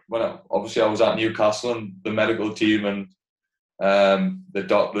obviously I was at Newcastle and the medical team, and The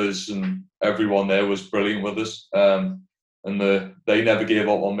doctors and everyone there was brilliant with us, and they never gave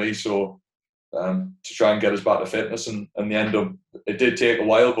up on me. So to try and get us back to fitness, and the end up, it did take a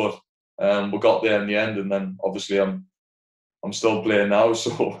while, but we got there in the end. And then obviously I'm still playing now,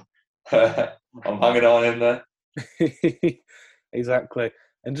 so I'm hanging on in there. Exactly.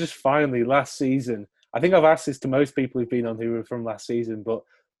 And just finally, last season, I think I've asked this to most people who've been on who were from last season, but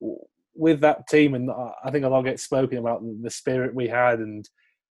with that team, and I think a lot gets spoken about the spirit we had, and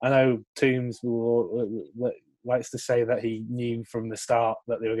I know Toombs likes to say that he knew from the start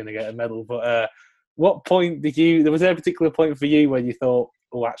that they were going to get a medal, but what point there was a particular point for you where you thought,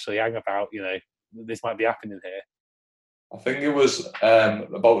 oh, actually, hang about, this might be happening here? I think it was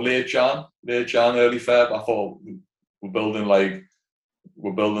about late Jan, early Feb. I thought we're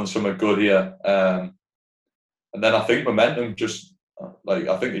building something good here, and then I think momentum just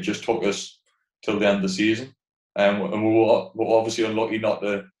I think it just took us till the end of the season, and we were obviously unlucky not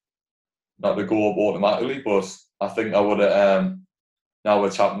to go up automatically. But I think I would have. Now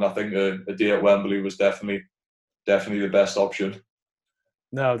it's happened. I think a day at Wembley was definitely the best option.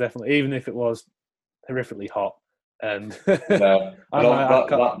 No, definitely, even if it was horrifically hot. And yeah,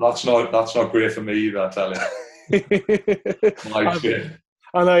 that's not great for me either, I tell you.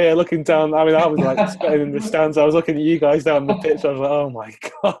 I know, yeah, looking down, I mean, I was like spitting in the stands. I was looking at you guys down the pitch. I was like, oh my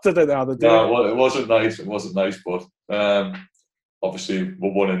God, I don't know how to do it. Well, it wasn't nice, but obviously we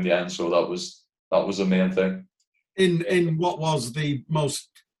won in the end, so that was the main thing. In what was the most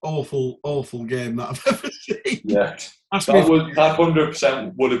awful game that I've ever seen. Yeah. That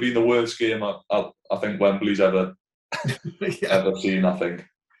 100% would have been the worst game I think Wembley's ever seen, I think.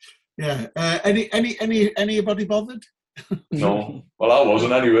 Yeah. Anybody bothered? No. Well, I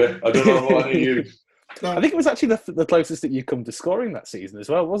wasn't anyway. I don't know about any of you. No. I think it was actually the closest that you come to scoring that season as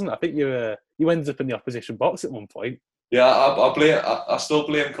well, wasn't it? I think you ended up in the opposition box at one point. Yeah, I still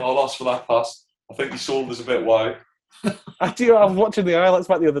blame Carlos for that pass. I think he sold us a bit wide. Actually, I was watching the highlights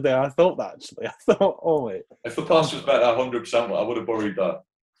back the other day. I thought that actually. I thought, oh wait. If the pass was better 100%, I would have buried that.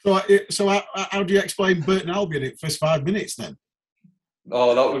 So how do you explain Burton Albion in the first 5 minutes then?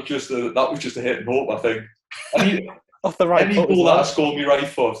 Oh, that was just a hit and hope, I think. Off the right foot. Any ball that scored me right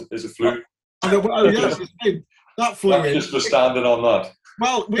foot is a fluke. Yes, that flew in. Just for standing on that.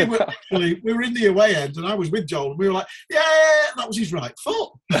 Well, we were in the away end, and I was with Joel, and we were like, yeah, that was his right foot.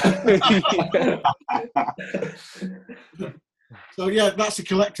 So, yeah, that's a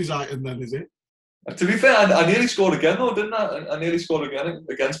collector's item then, is it? To be fair, I nearly scored again, though, didn't I? I nearly scored again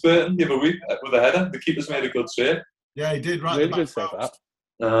against Burton the other week with a header. The keeper's made a good save. Yeah, he did, right at the back post.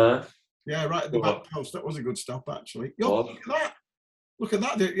 Yeah, right at the back post. That was a good stop, actually. Look at that. Look at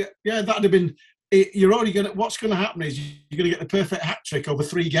that. Yeah, that'd have been... You're already going to... What's going to happen is you're going to get the perfect hat-trick over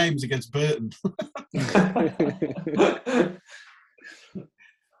 3 games against Burton.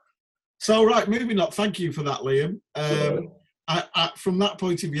 So, right, moving on. Thank you for that, Liam. From that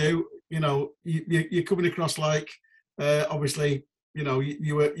point of view, you're coming across like, obviously,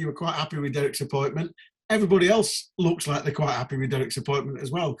 you were quite happy with Derek's appointment. Everybody else looks like they're quite happy with Derek's appointment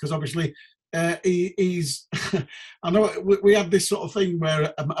as well, because obviously he's... I know we had this sort of thing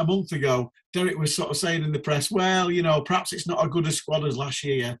where a month ago, Derek was sort of saying in the press, well, perhaps it's not as good a squad as last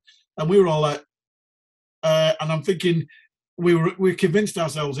year. And we were all like... and I'm thinking... We convinced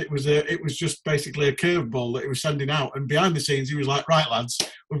ourselves it was just basically a curveball that he was sending out, and behind the scenes he was like, right lads,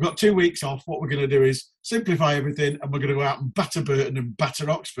 we've got 2 weeks off, what we're going to do is simplify everything and we're going to go out and batter Burton and batter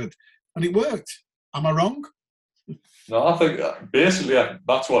Oxford, and it worked. Am I wrong? No, I think basically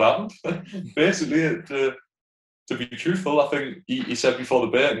that's what happened. Basically, to be truthful, I think he said before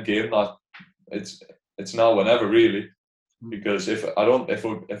the Burton game that it's now or never really. Because if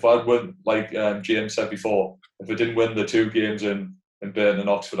I'd win, like James said before, if I didn't win the 2 games in Burton and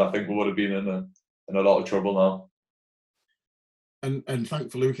Oxford, I think we would have been in a lot of trouble now. And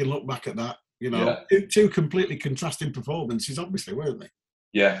thankfully we can look back at that. 2 completely contrasting performances, obviously, weren't they?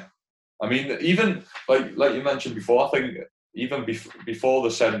 Yeah, I mean, even like you mentioned before, I think even before the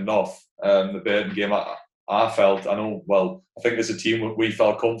sending off, the Burton game, I think as a team we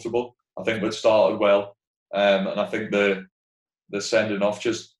felt comfortable. I think we'd started well, and I think the sending off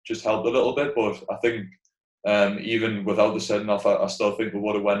just helped a little bit. But I think even without the sending off, I still think we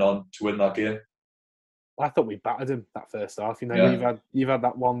would have went on to win that game. I thought we battered him that first half. You've had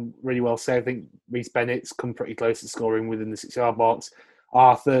that one really well saved. I think Reece Bennett's come pretty close to scoring within the 6-yard box.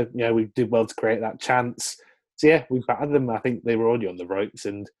 Arthur, we did well to create that chance. So yeah, we battered them. I think they were already on the ropes,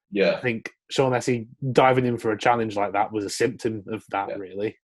 and I think Shaughnessy diving in for a challenge like that was a symptom of that,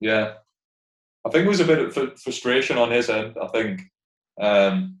 really. Yeah. I think it was a bit of frustration on his end. I think,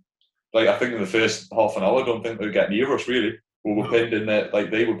 I think in the first half an hour, I don't think they were getting near us really. we were pinned in their,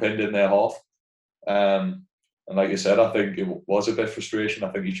 like they were pinned in their half. And like you said, I think it was a bit frustration. I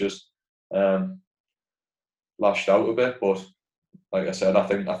think he just lashed out a bit, but like I said, I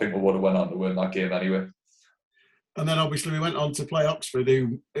think we would have went on to win that game anyway. And then obviously we went on to play Oxford,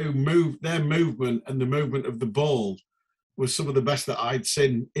 who moved, their movement and the movement of the ball was some of the best that I'd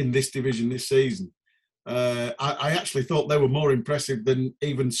seen in this division this season. I actually thought they were more impressive than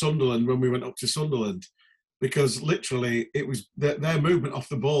even Sunderland when we went up to Sunderland, because literally it was their movement off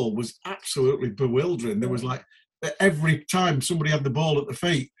the ball was absolutely bewildering. There was like every time somebody had the ball at the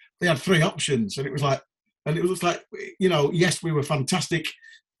feet, they had three options, and it was like, you know, yes, we were fantastic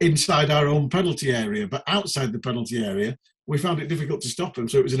inside our own penalty area, but outside the penalty area, we found it difficult to stop them.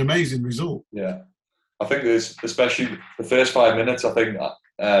 So it was an amazing result. Yeah, I think there's, especially the first 5 minutes, I think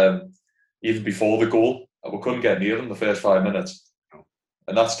even before the goal, we couldn't get near them the first 5 minutes.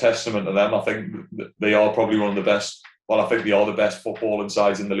 And that's testament to them. I think they are probably one of the best, well, I think they are the best footballing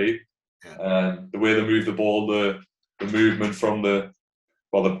sides in the league. Yeah. The way they move the ball, the movement from they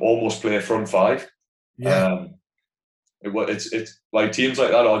almost play a front five. Yeah. It's like teams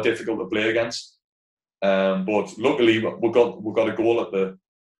like that are difficult to play against, but luckily we got a goal at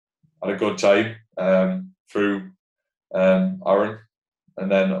a good time through Aaron,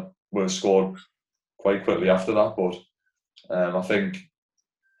 and then we scored quite quickly after that. But I think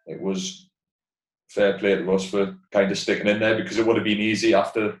it was fair play to us for kind of sticking in there, because it would have been easy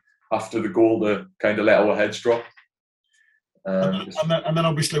after the goal to kind of let our heads drop. And then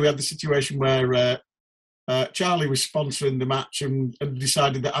obviously we had the situation where Charlie was sponsoring the match and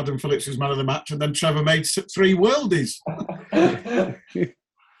decided that Adam Phillips was man of the match, and then Trevor made 3 worldies.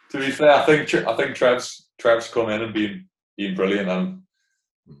 To be fair, I think Trev's come in and been brilliant, and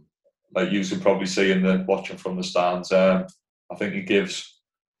like you should probably see in the watching from the stands. I think he gives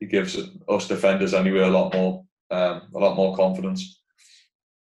us defenders anyway a lot more confidence.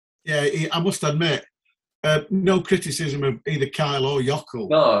 Yeah, I must admit, no criticism of either Kyle or Yockel.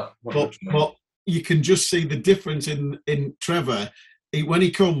 No, but you can just see the difference in Trevor. When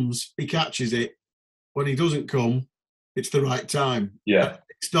he comes, he catches it. When he doesn't come, it's the right time. Yeah,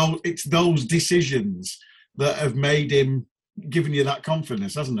 it's those decisions that have made him giving you that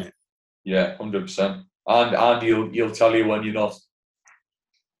confidence, hasn't it? Yeah, 100%. And he'll tell you when you're not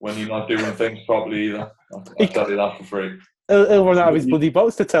doing things properly either. I'll tell you that for free. He'll run out of his bloody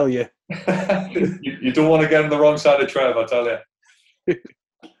box to tell you. You don't want to get on the wrong side of Trev, I tell you.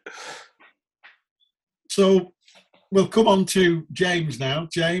 So we'll come on to James now.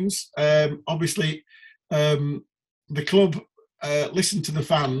 James, obviously, the club listened to the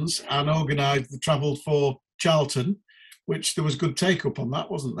fans and organised the travel for Charlton, which there was good take-up on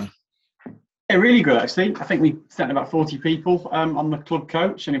that, wasn't there? Yeah, really good actually. I think we sent about 40 people on the club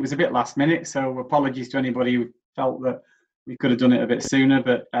coach, and it was a bit last minute. So apologies to anybody who felt that we could have done it a bit sooner.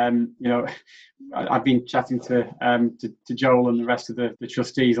 But you know, I've been chatting to Joel and the rest of the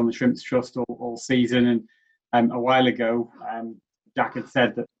trustees on the Shrimps Trust all season, and a while ago, Jack had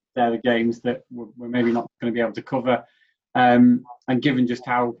said that they're the games that we're maybe not going to be able to cover. And given just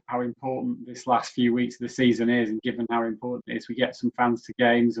how important this last few weeks of the season is, and given how important it is, we get some fans to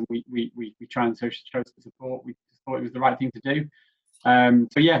games, and we try and show some support. We thought it was the right thing to do.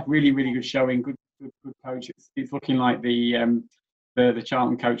 So yeah, really good showing. Good coach. It's looking like the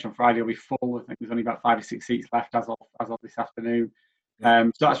Charlton coach on Friday will be full. I think there's only about 5 or 6 seats left as of this afternoon.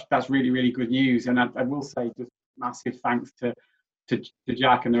 So that's really good news. And I will say just massive thanks to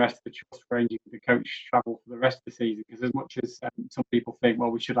Jack and the rest of the trust for arranging the coach travel for the rest of the season, because as much as some people think, well,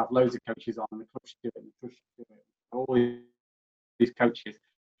 we should have loads of coaches on, and the club should do it, and the trust should do it, all these coaches,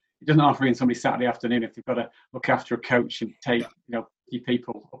 it doesn't offer in somebody Saturday afternoon if they've got to look after a coach and take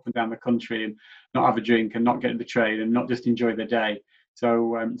people up and down the country and not have a drink and not get in the train and not just enjoy the day.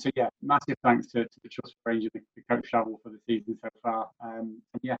 So yeah, massive thanks to the trust for arranging the coach travel for the season so far. And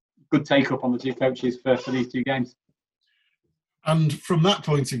yeah, good take up on the 2 coaches for these 2 games. And from that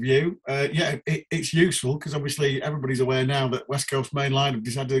point of view, it's useful, because obviously everybody's aware now that West Coast Main Line have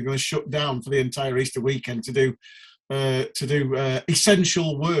decided they're going to shut down for the entire Easter weekend to do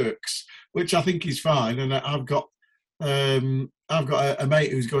essential works, which I think is fine. And I've got a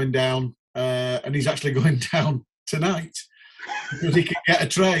mate who's going down, and he's actually going down tonight because he can get a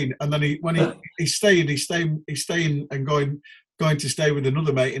train. And then he's staying and going to stay with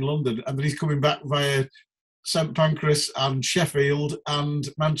another mate in London, and then he's coming back via St Pancras and Sheffield and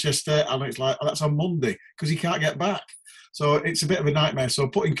Manchester, and it's like, that's on Monday because he can't get back. So it's a bit of a nightmare. So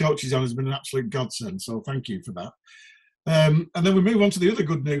putting coaches on has been an absolute godsend. So thank you for that. And then we move on to the other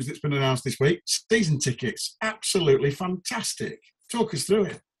good news that's been announced this week. Season tickets, absolutely fantastic. Talk us through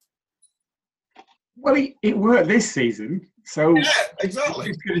it. Well, it worked this season, so Yeah, exactly.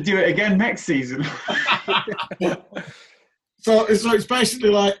 he's going to do it again next season. So it's basically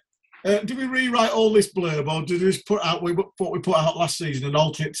like, did we rewrite all this blurb, or did we just put out what we put out last season and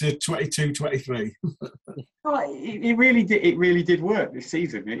alter it to 22, 23? It really did. It really did work this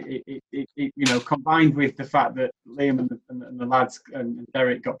season. It combined with the fact that Liam and the lads and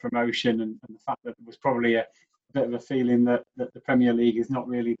Derek got promotion, and the fact that there was probably a bit of a feeling that the Premier League is not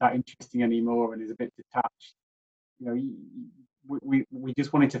really that interesting anymore and is a bit detached. We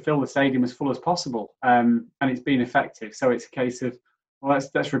just wanted to fill the stadium as full as possible, and it's been effective. So it's a case of, well,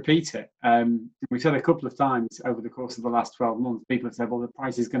 let's repeat it. We've said a couple of times over the course of the last 12 months, people have said, well, the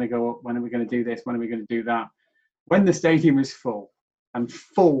price is going to go up. When are we going to do this? When are we going to do that? When the stadium is full, and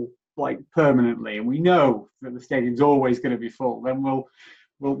full like permanently, and we know that the stadium's always going to be full, then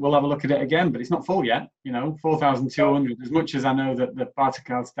we'll have a look at it again. But it's not full yet. 4,200. As much as I know that the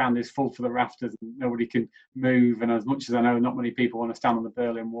Bartercard stand is full for the rafters and nobody can move, and as much as I know not many people want to stand on the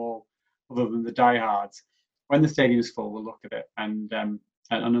Berlin Wall other than the diehards, when the stadium is full, we'll look at it. And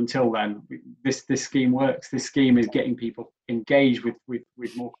until then, this scheme works. This scheme is getting people engaged with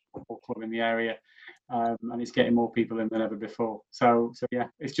more football club in the area, and it's getting more people in than ever before. So yeah,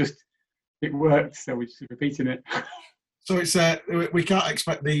 it worked. So we're just repeating it. So it's we can't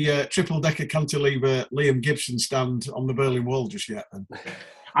expect the triple-decker cantilever Liam Gibson stand on the Berlin Wall just yet. Then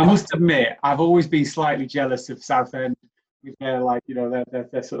I must admit, I've always been slightly jealous of Southend with their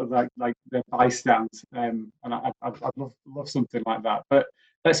they're sort of like their bystands, and I'd love something like that. But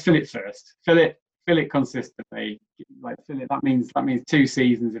let's fill it first. Fill it consistently. Fill it. That means 2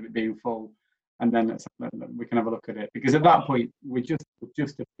 seasons of it being full, and then we can have a look at it. Because at that point, we're just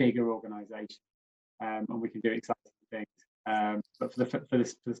a bigger organisation. And we can do exciting things. But for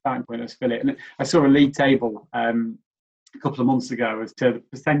the starting point, let's fill it. And I saw a league table a couple of months ago as to the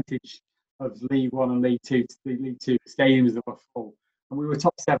percentage of League One and League Two stadiums that were full, and we were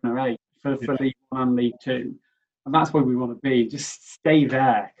top 7 or 8 for League One and League Two, and that's where we want to be. Just stay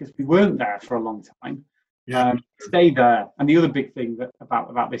there, because we weren't there for a long time. Stay there. And the other big thing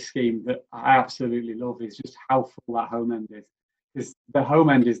about this scheme that I absolutely love is just how full that home end is. Because the home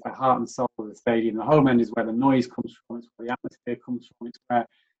end is the heart and soul of the stadium. The home end is where the noise comes from. It's where the atmosphere comes from.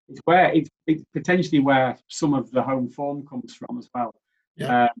 It's potentially where some of the home form comes from as well.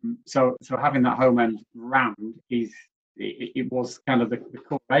 Yeah. So having that home end round it was kind of the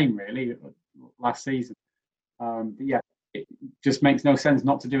core aim really last season. But yeah, it just makes no sense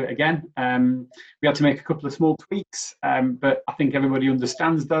not to do it again. We had to make a couple of small tweaks, but I think everybody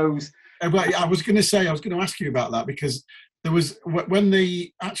understands those. I was going to ask you about that, because there was, when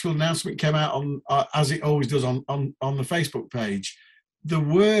the actual announcement came out on as it always does on the Facebook page, there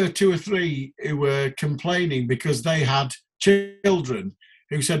were 2 or 3 who were complaining because they had children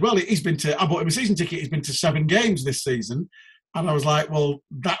who said, well, I bought him a season ticket, he's been to 7 games this season. And I was like, well,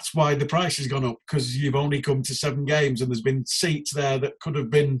 that's why the price has gone up, because you've only come to 7 games and there's been seats there that could have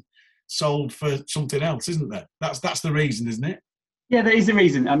been sold for something else, isn't there? That's the reason, isn't it? Yeah, there is a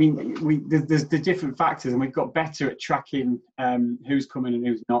reason. I mean, there's the different factors, and we've got better at tracking who's coming and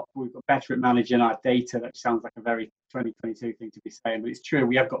who's not. We've got better at managing our data. That sounds like a very 2022 thing to be saying, but it's true.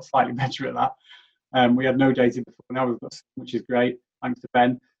 We have got slightly better at that. We had no data before. Now we've got, which is great, thanks to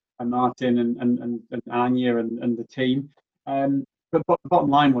Ben and Martin and Anya and the team. But the bottom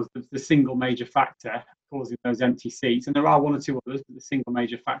line was the single major factor causing those empty seats, and there are 1 or 2 others, but the single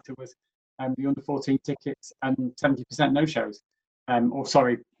major factor was the under 14 tickets and 70% no-shows. Less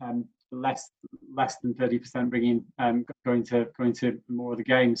than 30% going to more of the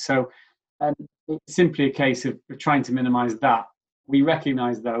games. So it's simply a case of trying to minimise that. We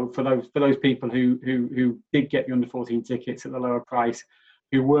recognise, though, for those people who did get the under 14 tickets at the lower price,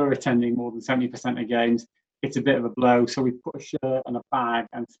 who were attending more than 70% of games, it's a bit of a blow. So we put a shirt and a bag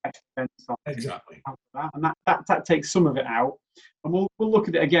and special events on. Exactly. And that takes some of it out. And we'll look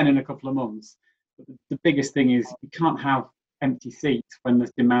at it again in a couple of months. But the biggest thing is you can't have empty seats when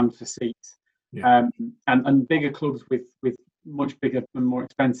there's demand for seats. Yeah. And bigger clubs with much bigger and more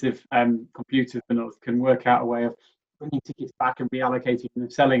expensive computers than us can work out a way of bringing tickets back and reallocating them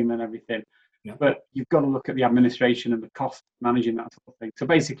and selling them and everything. Yeah. But you've got to look at the administration and the cost of managing that sort of thing. So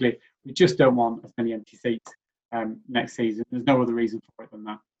basically, we just don't want as many empty seats next season. There's no other reason for it than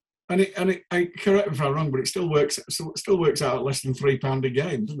that. And it correct me if I'm wrong, but it still works out at less than £3 a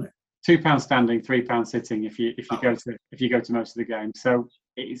game, doesn't it? £2 standing, £3 sitting if you go to most of the games. So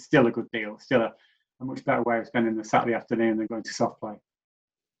it's still a good deal. It's still a much better way of spending the Saturday afternoon than going to soft play.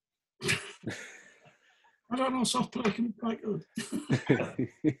 I don't know, soft play can be quite good.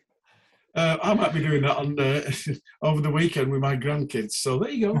 I might be doing that on over the weekend with my grandkids. So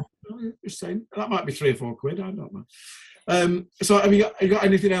there you go. Just saying. That might be £3 or £4. I don't know. So have you got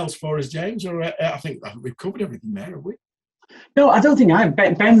anything else for us, James? Or I think we've covered everything there, have we? No, I don't think I have.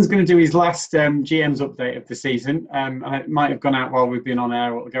 Ben's going to do his last GM's update of the season. And it might have gone out while we've been on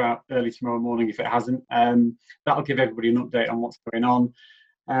air. It'll go out early tomorrow morning if it hasn't. That'll give everybody an update on what's going on.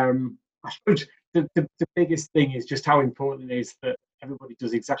 I suppose the biggest thing is just how important it is that everybody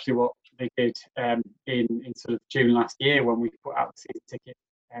does exactly what they did in sort of June last year when we put out the season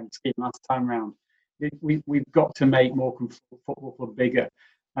ticket scheme last time round. We've got to make Morecambe Football Club bigger.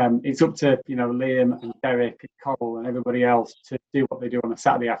 It's up to Liam and Derek and Cole and everybody else to do what they do on a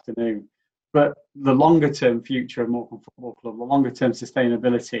Saturday afternoon. But the longer term future of Morecambe Football Club, the longer term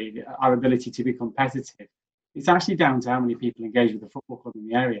sustainability, our ability to be competitive, it's actually down to how many people engage with the football club in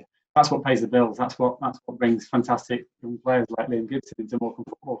the area. That's what pays the bills. That's what brings fantastic young players like Liam Gibson into Morecambe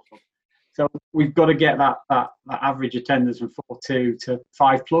Football Club. So we've got to get that average attendance from 4.2 to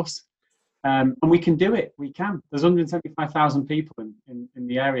 5+. And we can do it. We can. There's 175,000 people in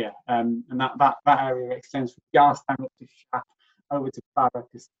the area, and that area extends from Garstown up to Shaft, over to Barra,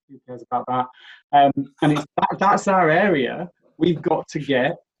 because who cares about that? And that's our area. We've got to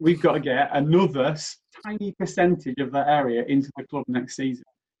get another tiny percentage of that area into the club next season.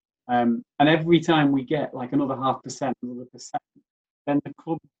 And every time we get like another 0.5%, another percent, then the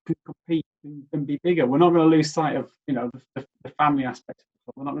club can compete and be bigger. We're not going to lose sight of the family aspect of the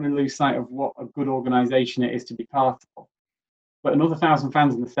club. We're not going to lose sight of what a good organisation it is to be part of. But another 1,000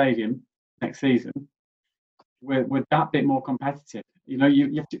 fans in the stadium next season, we're that bit more competitive. You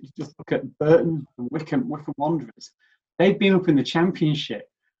have to just look at Burton and Wycombe Wanderers. They've been up in the Championship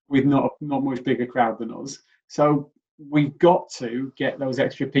with not much bigger crowd than us. So we've got to get those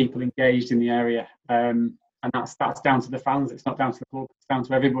extra people engaged in the area. And that's down to the fans. It's not down to the club. It's down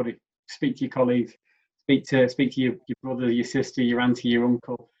to everybody. Speak to your colleagues. Speak to your brother, your sister, your auntie, your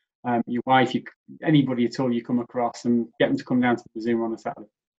uncle, your wife, anybody at all you come across, and get them to come down to the Zoom on a Saturday.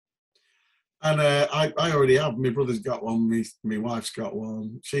 And I already have. My brother's got one. My wife's got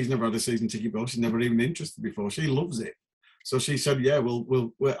one. She's never had a season ticket before. She's never even interested before. She loves it. So she said, "Yeah,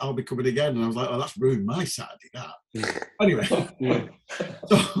 I'll be coming again." And I was like, "Oh, that's ruined my Saturday." That anyway.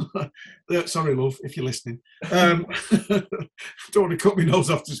 So, sorry, love, if you're listening. Don't want to cut my nose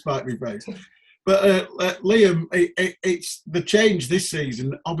off to spite my face. But Liam, it's the change this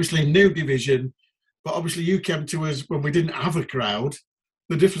season. Obviously, new division, but obviously you came to us when we didn't have a crowd.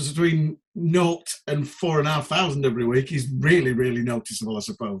 The difference between 0 and 4,500 every week is really, really noticeable, I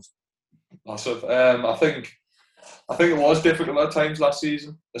suppose. Massive. I think it was difficult at times last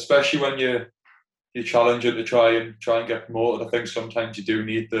season, especially when you're challenging to try and get promoted. I think sometimes you do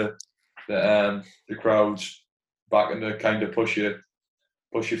need the crowds back and to kind of push you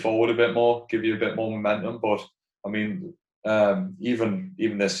forward a bit more, give you a bit more momentum. But I mean, even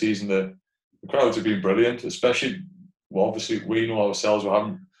this season, the crowds have been brilliant. Especially, well, obviously we know ourselves we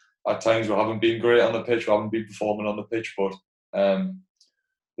haven't been great on the pitch, we haven't been performing on the pitch, but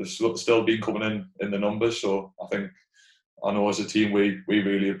there's still been coming in the numbers. So I know as a team we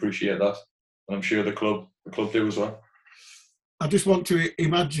really appreciate that, and I'm sure the club do as well. I just want to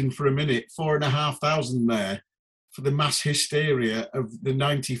imagine for a minute 4,500 there for the mass hysteria of the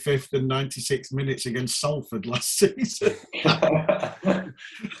 95th and 96th minutes against Salford last season.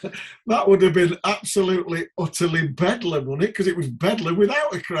 That would have been absolutely, utterly bedlam, wouldn't it? Because it was bedlam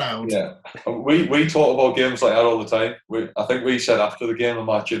without a crowd. Yeah, we talk about games like that all the time. I think we said after the game,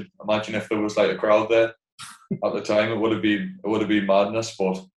 imagine if there was like a crowd there at the time, it would have been madness.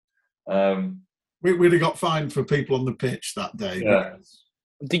 But we'd have got fined for people on the pitch that day. Yeah.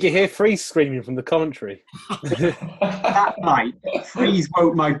 Did you hear Freeze screaming from the commentary? That night, Freeze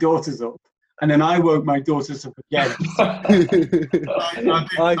woke my daughters up, and then I woke my daughters up again. I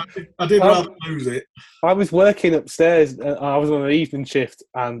did rather lose it. I was working upstairs. I was on an evening shift,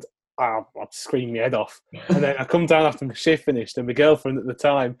 and I'd scream my head off. And then I come down after my shift finished, and my girlfriend at the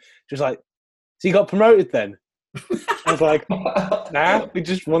time, she was like, "So you got promoted then?" I was like, "Nah, we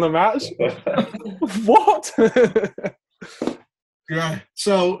just won a match." What? Yeah.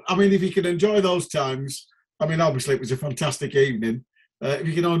 So, I mean, if you can enjoy those times, I mean, obviously it was a fantastic evening. If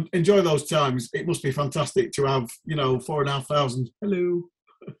you can enjoy those times, it must be fantastic to have, 4,500.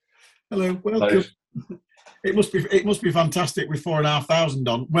 Hello, welcome. Nice. It must be fantastic with 4,500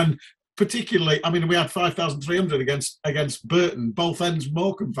 on. When particularly, I mean, we had 5,300 against Burton, both ends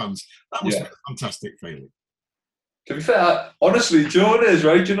Morecambe fans. That must be a fantastic feeling. To be fair, honestly, do you know what it is,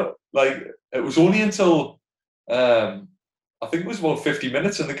 right? It was only until I think it was about 50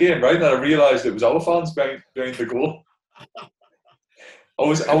 minutes in the game, right, that I realised it was our fans behind the goal.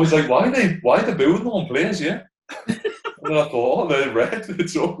 I was like, why are they booing the home players? Yeah. And then I thought, oh, they're red.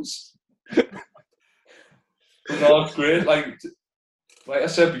 It's us. But no, it's great. Like I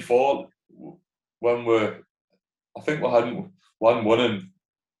said before, when I think we hadn't won in,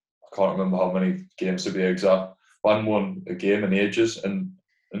 I can't remember how many games to be exact. One won a game in ages, and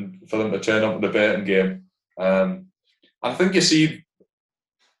for them to turn up in the betting game, I think you see.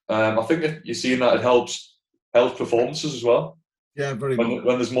 I think you're seeing that it helps performances as well. Yeah, very much.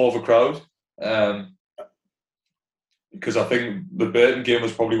 When there's more of a crowd, because I think the Burton game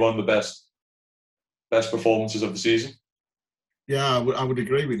was probably one of the best performances of the season. Yeah, I would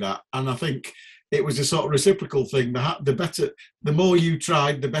agree with that, and I think it was a sort of reciprocal thing. The more you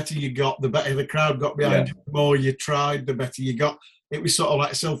tried, the better you got. The better the crowd got behind you. The more you tried, the better you got. It was sort of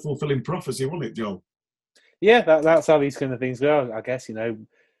like a self-fulfilling prophecy, wasn't it, Joel? Yeah, that's how these kind of things go. I guess,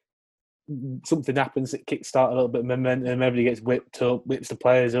 something happens that kickstart a little bit of momentum, everybody gets whips the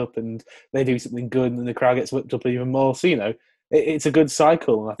players up, and they do something good, and the crowd gets whipped up even more. So, it's a good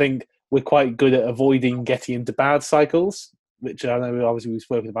cycle, and I think we're quite good at avoiding getting into bad cycles, which I know obviously we've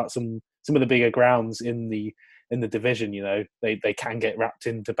spoken about some of the bigger grounds in the division. They can get wrapped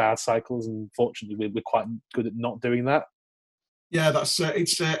into bad cycles, and fortunately we're quite good at not doing that. Yeah, that's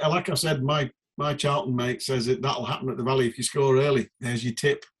it's like I said, my Charlton mate says that'll happen at the Valley if you score early. There's your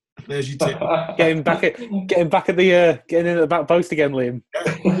tip. Getting in at the back post again, Liam.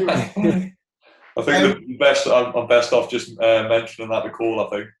 I think I'm best off just mentioning that to Cole, I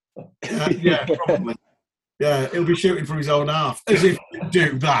think. Yeah, probably. Yeah, he'll be shooting from his own half, as if he'd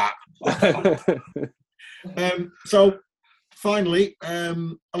do that. So, finally, a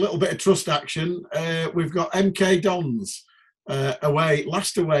little bit of trust action. We've got MK Dons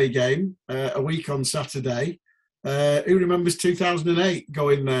last away game, a week on Saturday. Who remembers 2008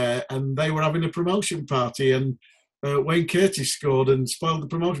 going there, and they were having a promotion party, and Wayne Curtis scored and spoiled the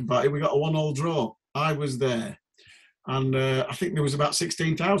promotion party. We got a 1-1 draw. I was there, and I think there was about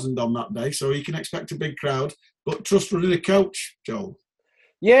 16,000 on that day, so you can expect a big crowd. But trust running a coach, Joel.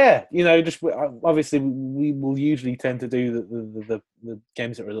 Yeah, just obviously we will usually tend to do the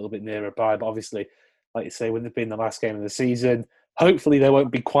games that are a little bit nearer by, but obviously, like you say, when they've been the last game of the season, hopefully there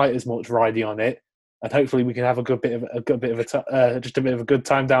won't be quite as much riding on it. And hopefully we can have a bit of a good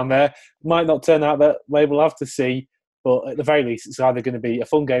time down there. Might not turn out that way. We'll have to see. But at the very least, it's either going to be a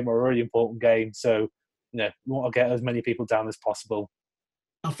fun game or a really important game. So, we want to get as many people down as possible.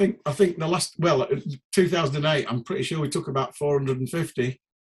 I think the last 2008. I'm pretty sure we took about 450,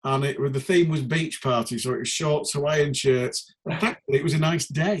 and the theme was beach party, so it was shorts, Hawaiian shirts. And thankfully, it was a nice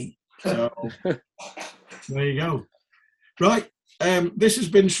day. So there you go. Right. This has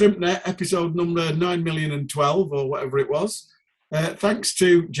been ShrimpNet, episode number 9,012,000 or whatever it was. Thanks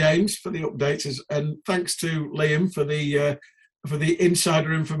to James for the updates, and thanks to Liam for the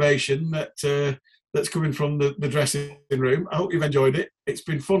insider information that's coming from the dressing room. I hope you've enjoyed it. It's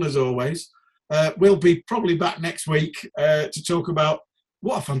been fun as always. We'll be probably back next week to talk about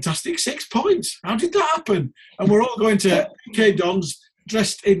what a fantastic 6 points. How did that happen? And we're all going to MK Dons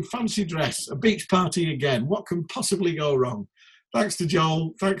dressed in fancy dress, a beach party again. What can possibly go wrong? Thanks to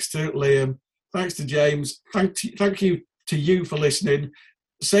Joel. Thanks to Liam. Thanks to James. Thank you to you for listening.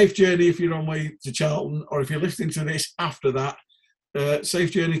 Safe journey if you're on way to Charlton, or if you're listening to this after that.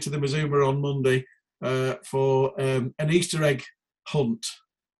 Safe journey to the Mazuma on Monday for an Easter egg hunt,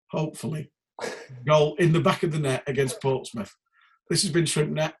 hopefully. Goal in the back of the net against Portsmouth. This has been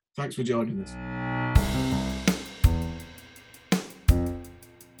ShrimpNet. Thanks for joining us.